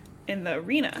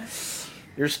arena.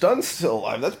 Your son's still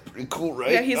alive. That's pretty cool,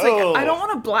 right? Yeah, he's like, I don't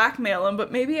want to blackmail him,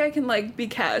 but maybe I can, like, be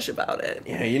cash about it.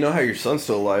 Yeah, you know how your son's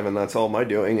still alive, and that's all my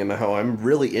doing, and how I'm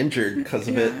really injured because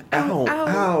of it. Ow,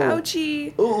 ow.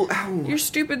 Ouchie. Oh, ow. Your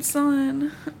stupid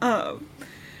son.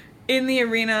 In the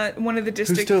arena, one of the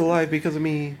district... Who's still alive because of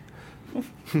me?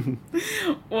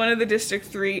 One of the District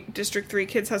 3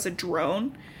 kids has a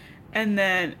drone, and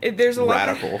then there's a lot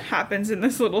that happens in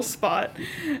this little spot.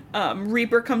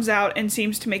 Reaper comes out and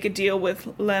seems to make a deal with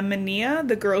Lamania,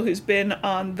 the girl who's been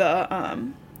on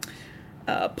the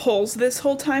polls this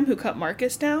whole time, who cut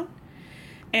Marcus down.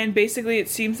 And basically it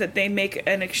seems that they make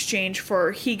an exchange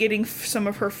for he getting some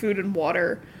of her food and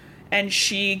water, and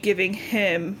she giving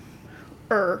him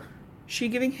food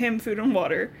and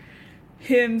water.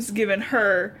 Him's given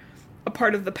her a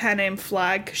part of the Pan Am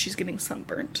flag because she's getting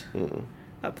sunburnt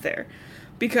up there.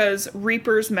 Because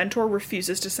Reaper's mentor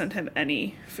refuses to send him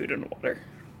any food and water.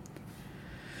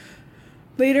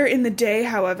 Later in the day,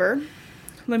 however,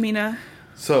 Lamina...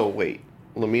 So, wait.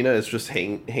 Lamina is just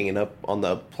hanging up on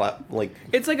the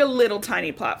It's like a little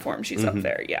tiny platform. She's up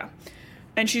there, yeah.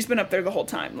 And she's been up there the whole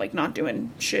time, like, not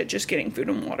doing shit, just getting food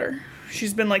and water.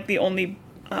 She's been, like, the only...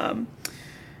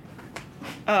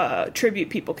 tribute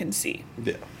people can see.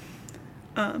 Yeah.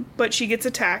 But she gets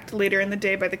attacked later in the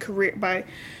day by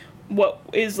what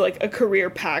is like a career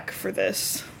pack for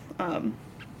this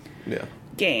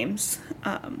games.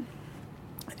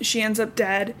 She ends up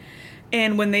dead,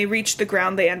 and when they reach the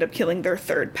ground, they end up killing their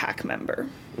 3rd pack member.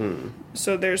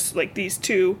 So there's like these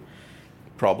 2,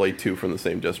 probably 2 from the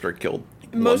same district killed.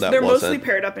 They're mostly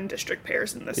paired up in district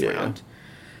pairs in this round,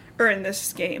 or in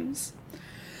this games.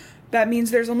 That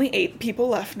means there's only 8 people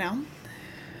left now.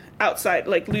 Outside,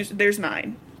 like, there's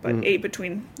 9, but 8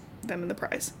 between them and the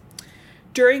prize.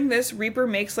 During this, Reaper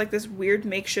makes, like, this weird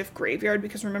makeshift graveyard,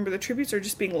 because remember, the tributes are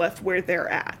just being left where they're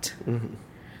at.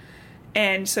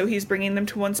 And so he's bringing them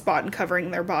to one spot and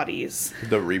covering their bodies.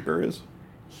 The Reaper is?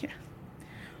 Yeah.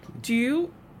 Do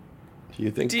you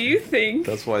think...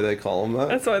 That's why they call him that?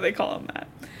 That's why they call him that.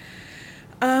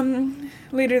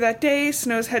 Later that day,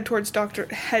 Snow's head towards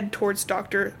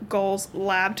Dr. Gull's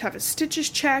lab to have his stitches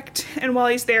checked, and while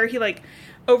he's there, he, like,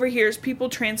 overhears people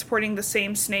transporting the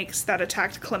same snakes that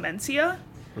attacked Clemencia,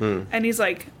 and he's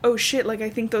like, oh shit, like, I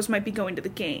think those might be going to the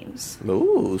games.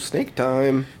 Ooh, snake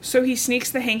time. So he sneaks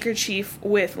the handkerchief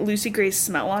with Lucy Gray's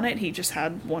smell on it. He just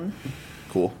had one.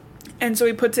 Cool. And so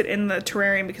he puts it in the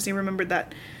terrarium because he remembered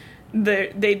that they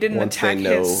didn't attack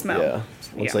his smell. Yeah.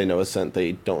 Once they know a scent,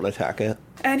 they don't attack it.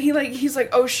 And he's like,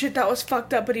 oh shit, that was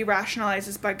fucked up, but he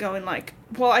rationalizes by going like,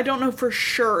 well, I don't know for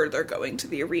sure they're going to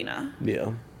the arena.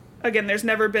 Yeah. Again, there's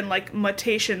never been, like,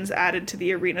 mutations added to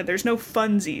the arena. There's no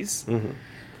funsies.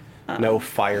 No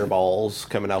fireballs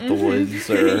coming out the woods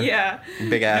or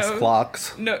big-ass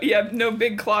clocks. No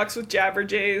big clocks with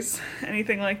jabberjays,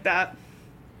 anything like that.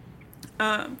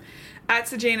 At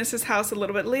Sejanus' house a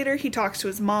little bit later, he talks to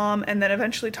his mom and then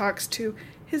eventually talks to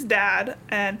his dad,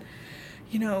 and...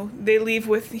 You know, he leaves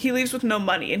with no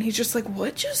money, and he's just like,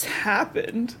 what just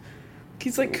happened?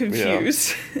 He's, like,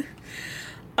 confused.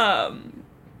 Yeah.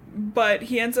 But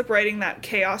he ends up writing that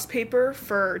chaos paper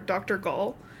for Dr.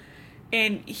 Gull,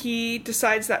 and he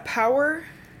decides that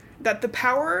the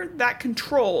power that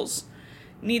controls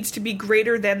needs to be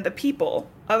greater than the people,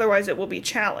 otherwise it will be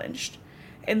challenged.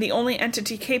 And the only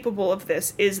entity capable of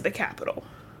this is the capital.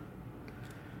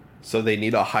 So they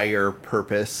need a higher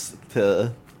purpose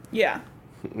to... Yeah.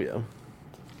 Yeah.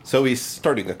 So he's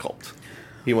starting a cult.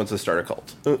 He wants to start a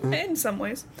cult. In some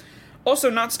ways.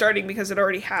 Also not starting because it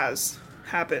already has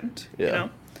happened, you know?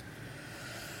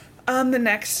 The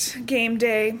next game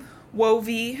day,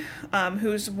 Wovey,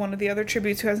 who's one of the other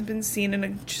tributes who hasn't been seen in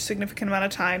a significant amount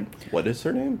of time. What is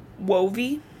her name?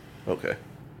 Wovey. Okay.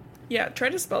 Yeah, try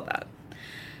to spell that.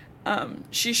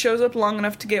 She shows up long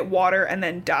enough to get water and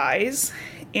then dies,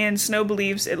 and Snow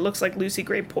believes it looks like Lucy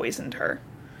Gray poisoned her.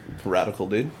 Radical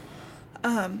dude.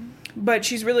 But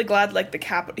she's really glad, like,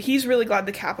 he's really glad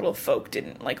the Capitol folk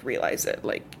didn't, like, realize it.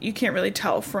 Like, you can't really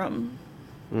tell from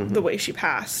the way she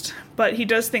passed. But he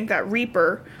does think that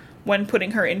Reaper, when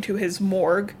putting her into his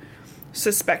morgue,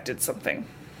 suspected something.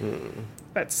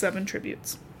 That's 7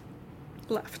 tributes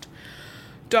left.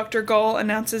 Dr. Gull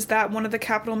announces that one of the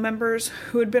Capitol members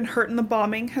who had been hurt in the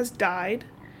bombing has died,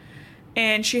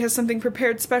 and she has something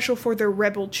prepared special for their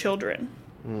rebel children.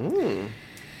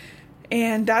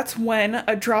 And that's when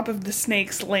a drop of the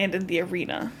snakes land in the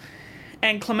arena.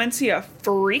 And Clemencia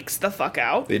freaks the fuck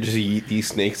out. They just eat these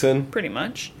snakes in? Pretty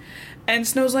much. And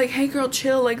Snow's like, hey girl,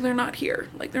 chill, like, they're not here.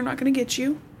 Like, they're not gonna get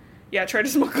you. Yeah, try to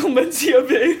smoke Clemencia,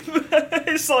 babe.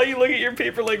 I saw you look at your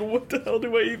paper like, what the hell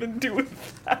do I even do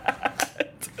with that?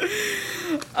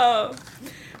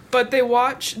 But they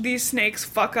watch these snakes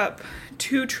fuck up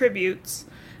 2 tributes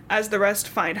as the rest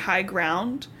find high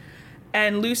ground.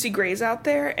 And Lucy Gray's out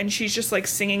there, and she's just, like,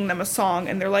 singing them a song,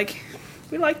 and they're like,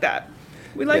 we like that.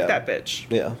 We like that bitch.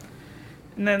 Yeah.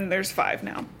 And then there's 5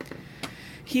 now.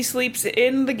 He sleeps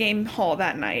in the game hall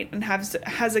that night and has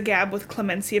a gab with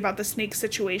Clemencia about the snake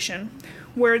situation,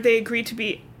 where they agree to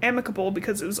be amicable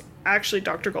because it was actually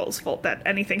Dr. Gull's fault that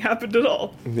anything happened at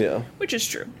all. Yeah. Which is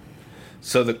true.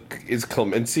 So who's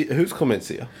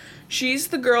Clemencia? She's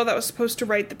the girl that was supposed to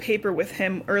write the paper with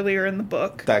him earlier in the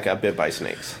book. That got bit by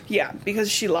snakes. Yeah, because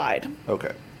she lied.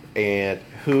 Okay. And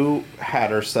who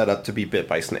had her set up to be bit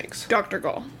by snakes? Dr.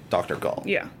 Gull. Dr. Gull.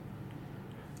 Yeah.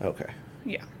 Okay.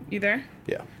 Yeah. You there?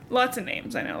 Yeah. Lots of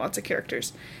names, I know, lots of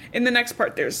characters. In the next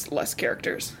part, there's less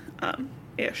characters,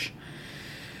 ish.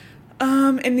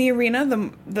 In the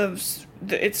arena,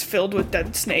 it's filled with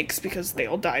dead snakes because they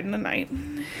all died in the night.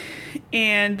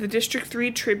 And the District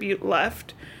 3 tribute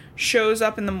left shows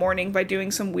up in the morning by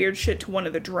doing some weird shit to one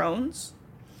of the drones.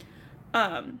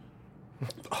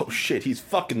 Oh shit, he's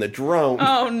fucking the drone.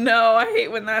 Oh no, I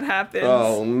hate when that happens.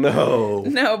 Oh no.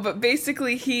 No, but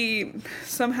basically he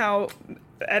somehow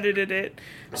edited it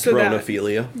so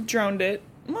Droneaphilia. Droned it.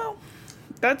 Well,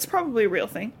 that's probably a real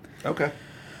thing. Okay.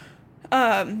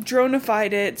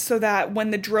 Droneified it so that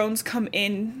when the drones come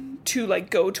in to, like,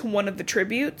 go to one of the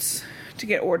tributes, to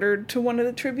get ordered to one of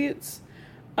the tributes,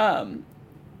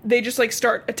 they just, like,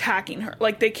 start attacking her.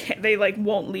 Like, they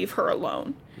won't leave her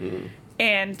alone.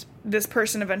 And this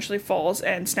person eventually falls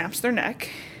and snaps their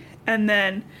neck. And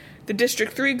then the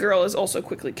District 3 girl is also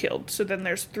quickly killed. So then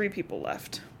there's 3 people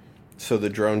left. So the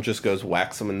drone just goes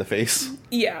whacks them in the face?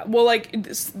 Yeah. Well, like,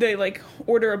 they, like,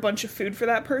 order a bunch of food for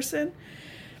that person.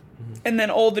 And then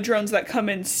all the drones that come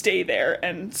in stay there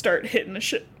and start hitting the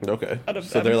shit out of them.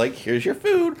 So they're like, here's your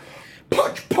food.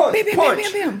 Punch, punch, bam, bam,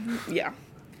 punch. Bam, bam, bam. Yeah.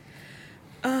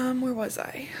 Where was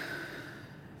I?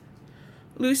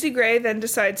 Lucy Gray then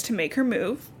decides to make her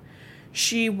move.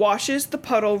 She washes the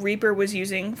puddle Reaper was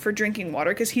using for drinking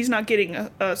water because he's not getting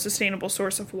a sustainable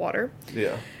source of water.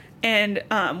 Yeah. And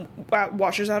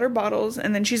washes out her bottles,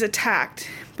 and then she's attacked.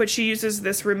 But she uses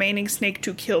this remaining snake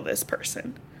to kill this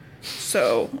person.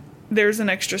 So there's an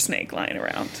extra snake lying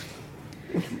around.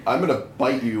 I'm gonna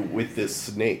bite you with this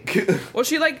snake. Well,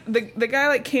 she, like, the guy,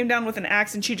 like, came down with an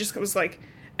axe, and she just was like,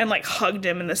 and, like, hugged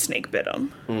him, and the snake bit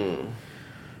him.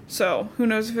 So who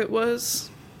knows if it was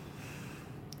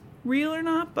real or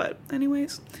not, but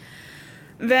anyways.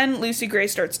 Then Lucy Gray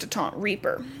starts to taunt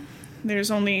Reaper.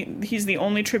 He's the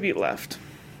only tribute left.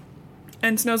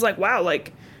 And Snow's like, wow,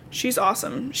 like, she's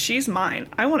awesome. She's mine.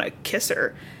 I want to kiss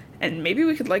her. And maybe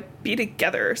we could, like, be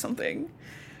together or something.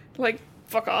 Like,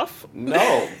 fuck off.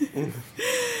 No.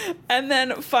 And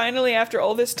then finally, after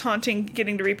all this taunting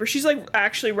getting to Reaper, she's, like,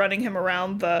 actually running him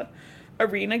around the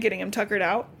arena, getting him tuckered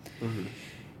out.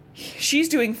 She's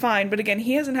doing fine, but again,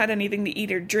 he hasn't had anything to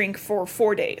eat or drink for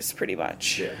 4 days, pretty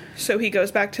much. Yeah. So he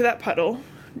goes back to that puddle,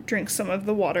 drinks some of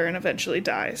the water, and eventually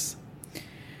dies.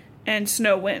 And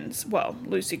Snow wins. Well,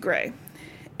 Lucy Gray.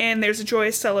 And there's a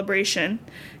joyous celebration,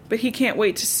 but he can't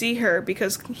wait to see her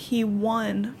because he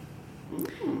won.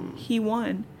 He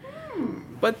won.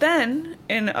 But then,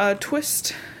 in a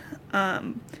twist,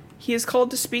 he is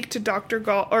called to speak to Dr.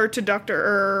 Gall, or to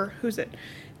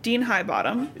Dean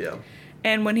Highbottom. Yeah.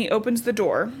 And when he opens the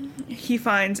door, he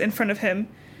finds in front of him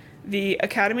the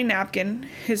Academy napkin,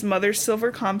 his mother's silver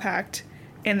compact,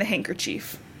 and the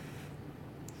handkerchief.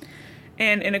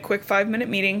 And in a quick 5-minute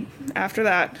meeting, after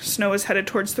that, Snow is headed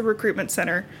towards the recruitment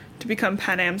center to become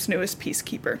Pan Am's newest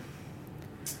peacekeeper.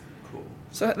 Cool.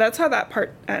 So that's how that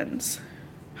part ends.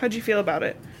 How'd you feel about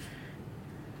it?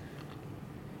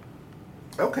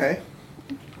 Okay.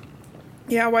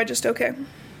 Yeah, why just okay?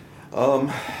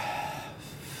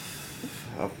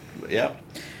 Yeah.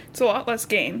 It's a lot less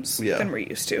games than we're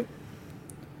used to.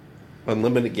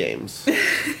 Unlimited games.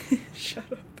 Shut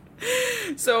up.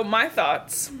 So my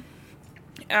thoughts,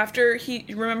 after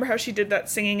remember how she did that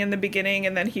singing in the beginning,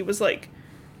 and then he was like,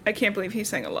 I can't believe he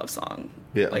sang a love song.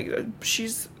 Yeah. Like,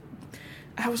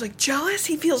 I was like, jealous?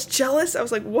 He feels jealous? I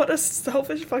was like, what a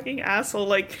selfish fucking asshole.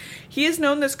 Like, he has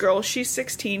known this girl, she's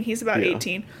 16, he's about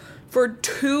 18, for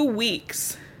 2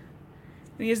 weeks.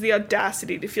 And he has the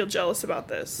audacity to feel jealous about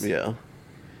this. Yeah.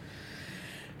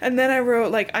 And then I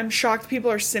wrote, like, I'm shocked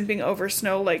people are simping over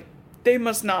Snow. Like, they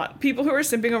must not. People who are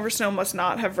simping over Snow must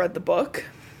not have read the book.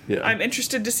 Yeah. I'm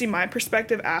interested to see my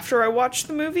perspective after I watch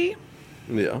the movie.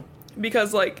 Yeah.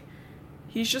 Because, like,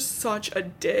 he's just such a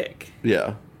dick.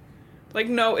 Yeah. Like,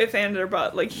 no if, and, or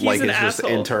but. Like, he's an asshole. Like, his just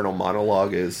internal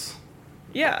monologue is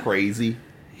crazy.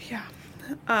 Yeah.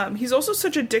 He's also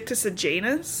such a dick to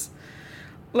Sejanus.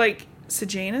 Like,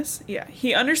 Sejanus? Yeah.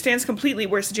 He understands completely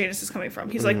where Sejanus is coming from.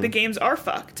 He's like, the games are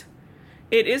fucked.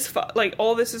 It is like,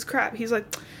 all this is crap. He's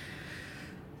like,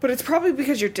 but it's probably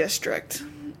because you're district.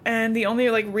 And the only,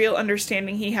 like, real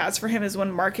understanding he has for him is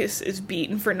when Marcus is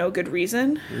beaten for no good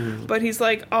reason. But he's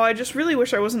like, oh, I just really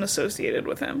wish I wasn't associated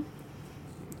with him.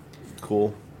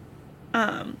 Cool.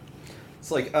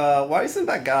 It's like, why isn't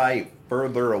that guy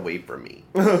further away from me?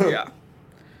 Yeah.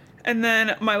 And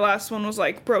then my last one was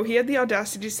like, bro, he had the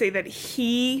audacity to say that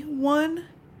he won.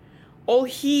 All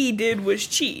he did was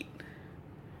cheat.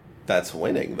 That's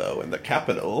winning, though, in the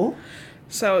capital.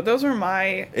 So those were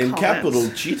my In capital,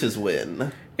 cheaters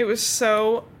win. It was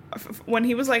so... When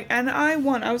he was like, and I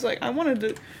won, I was like, I wanted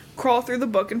to crawl through the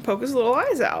book and poke his little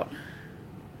eyes out.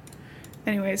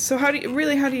 Anyways, so how do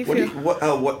you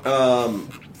feel?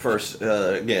 First,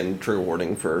 again, trigger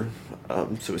warning for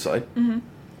suicide.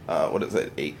 What is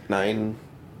it? 8, 9?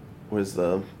 What is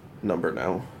the number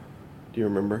now? Do you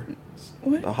remember?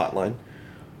 What? The hotline.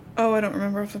 Oh, I don't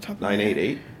remember off the top of my head.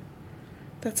 988?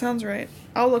 That sounds right.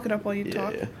 I'll look it up while you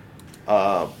talk. Yeah.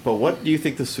 But what do you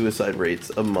think the suicide rates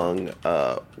among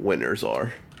winners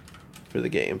are for the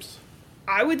games?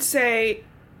 I would say,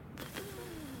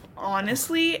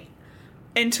 honestly,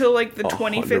 until like the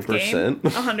 25th game,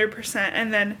 100%.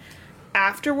 And then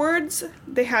afterwards,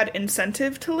 they had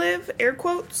incentive to live, air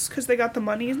quotes, because they got the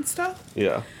money and stuff.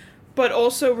 Yeah. But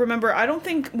also, remember, I don't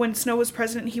think when Snow was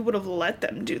president, he would have let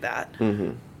them do that.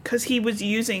 Because he was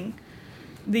using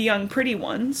the young pretty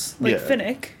ones, like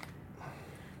Finnick,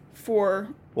 for...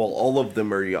 Well, all of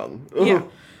them are young. Yeah.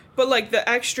 But, like, the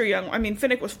extra young... I mean,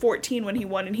 Finnick was 14 when he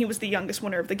won, and he was the youngest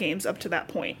winner of the games up to that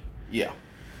point. Yeah.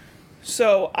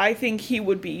 So, I think he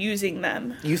would be using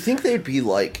them. You think they'd be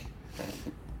like...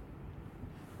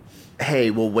 Hey,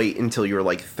 we'll wait until you're,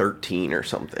 like, 13 or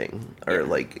something. Or,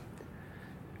 like...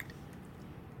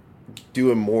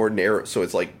 Do a more narrow... So,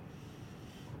 it's like...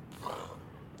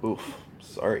 Oof.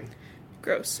 Sorry.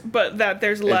 Gross. But that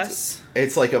there's less...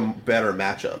 It's like a better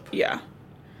matchup. Yeah.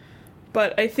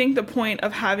 But I think the point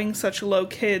of having such low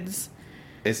kids...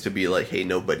 is to be like, hey,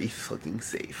 nobody's fucking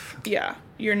safe. Yeah.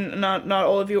 You're not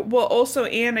all of you... Well, also,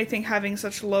 and I think having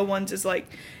such low ones is like...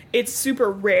 It's super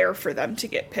rare for them to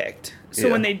get picked. So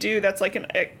when they do, that's like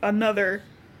another...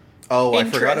 Oh,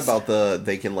 interest. I forgot about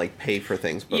they can, like, pay for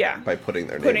things by putting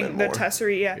their name in more. Putting the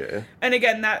tesserae, yeah. And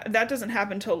again, that doesn't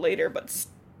happen till later, but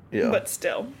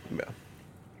still. Yeah.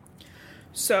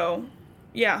 So,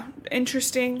 yeah,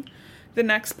 interesting. The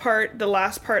next part, the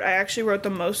last part, I actually wrote the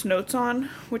most notes on,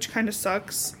 which kind of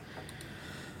sucks.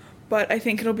 But I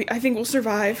think we'll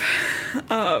survive.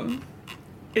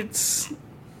 It's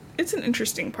an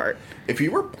interesting part. If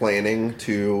you were planning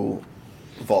to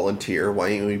volunteer, why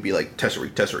don't you be like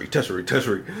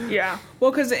tesserae? Yeah.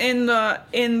 Well, because in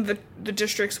the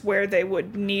districts where they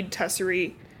would need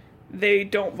tesserae, they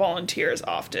don't volunteer as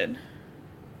often.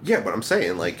 Yeah, but I'm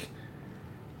saying, like...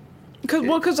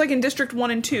 Because like in District 1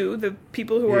 and 2, the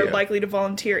people who are likely to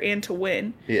volunteer and to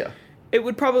win, it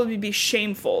would probably be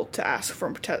shameful to ask for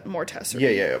more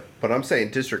tesserae. Yeah. But I'm saying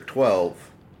District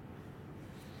 12,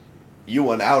 you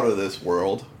went out of this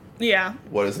world. Yeah.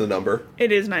 What is the number?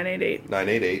 It is 988.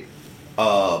 988.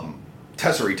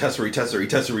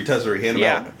 Tesserae.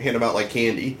 Hand them out like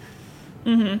candy.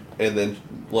 And then,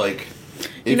 like,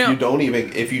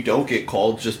 if you don't get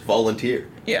called, just volunteer.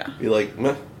 Yeah. Be like,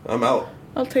 meh, I'm out.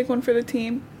 I'll take one for the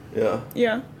team. Yeah.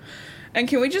 Yeah. And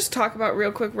can we just talk about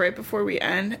real quick right before we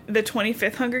end the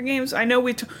 25th Hunger Games? I know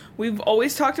we've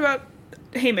always talked about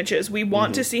Haymitch's. We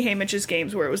want to see Haymitch's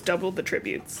games where it was double the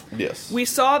tributes. Yes. We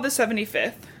saw the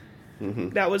 75th.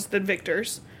 That was the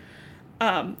victors.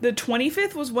 The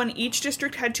 25th was when each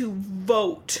district had to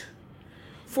vote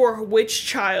for which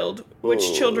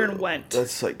children went.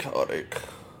 That's psychotic.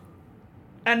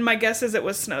 And my guess is it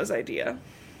was Snow's idea.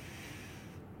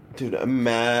 Dude,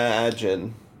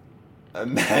 imagine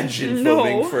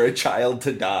voting for a child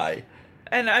to die.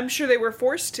 And I'm sure they were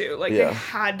forced to. Like, they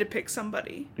had to pick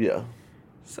somebody. Yeah.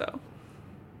 So.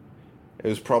 It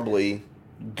was probably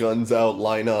guns out,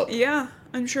 line up. Yeah,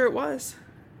 I'm sure it was.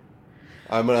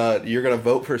 You're gonna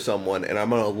vote for someone, and I'm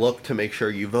gonna look to make sure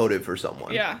you voted for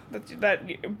someone. Yeah,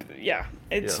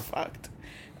 it's fucked.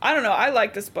 I don't know, I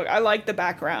like this book. I like the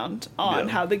background on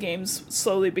how the games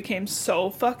slowly became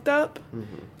so fucked up.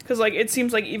 Because, like, it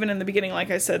seems like even in the beginning, like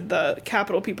I said, the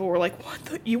Capitol people were like,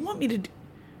 you want me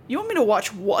to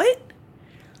watch what?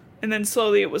 And then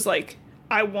slowly it was like,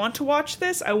 I want to watch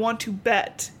this, I want to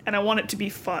bet, and I want it to be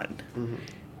fun.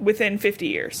 Within 50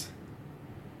 years.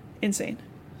 Insane.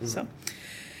 So,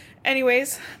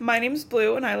 anyways, my name's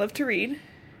Blue, and I love to read.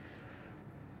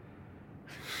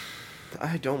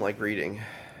 I don't like reading.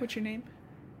 What's your name?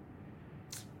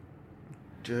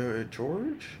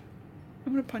 George?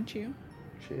 I'm gonna punch you.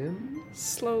 Jim?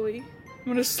 Slowly. I'm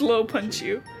gonna slow punch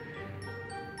you.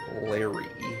 Larry.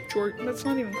 George, that's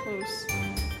not even close.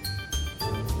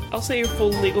 I'll say your full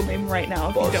legal name right now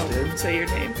if you don't say your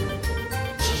name.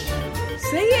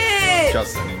 Say it!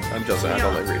 Justin. I'm Justin. I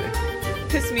don't like reading.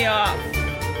 Piss me off.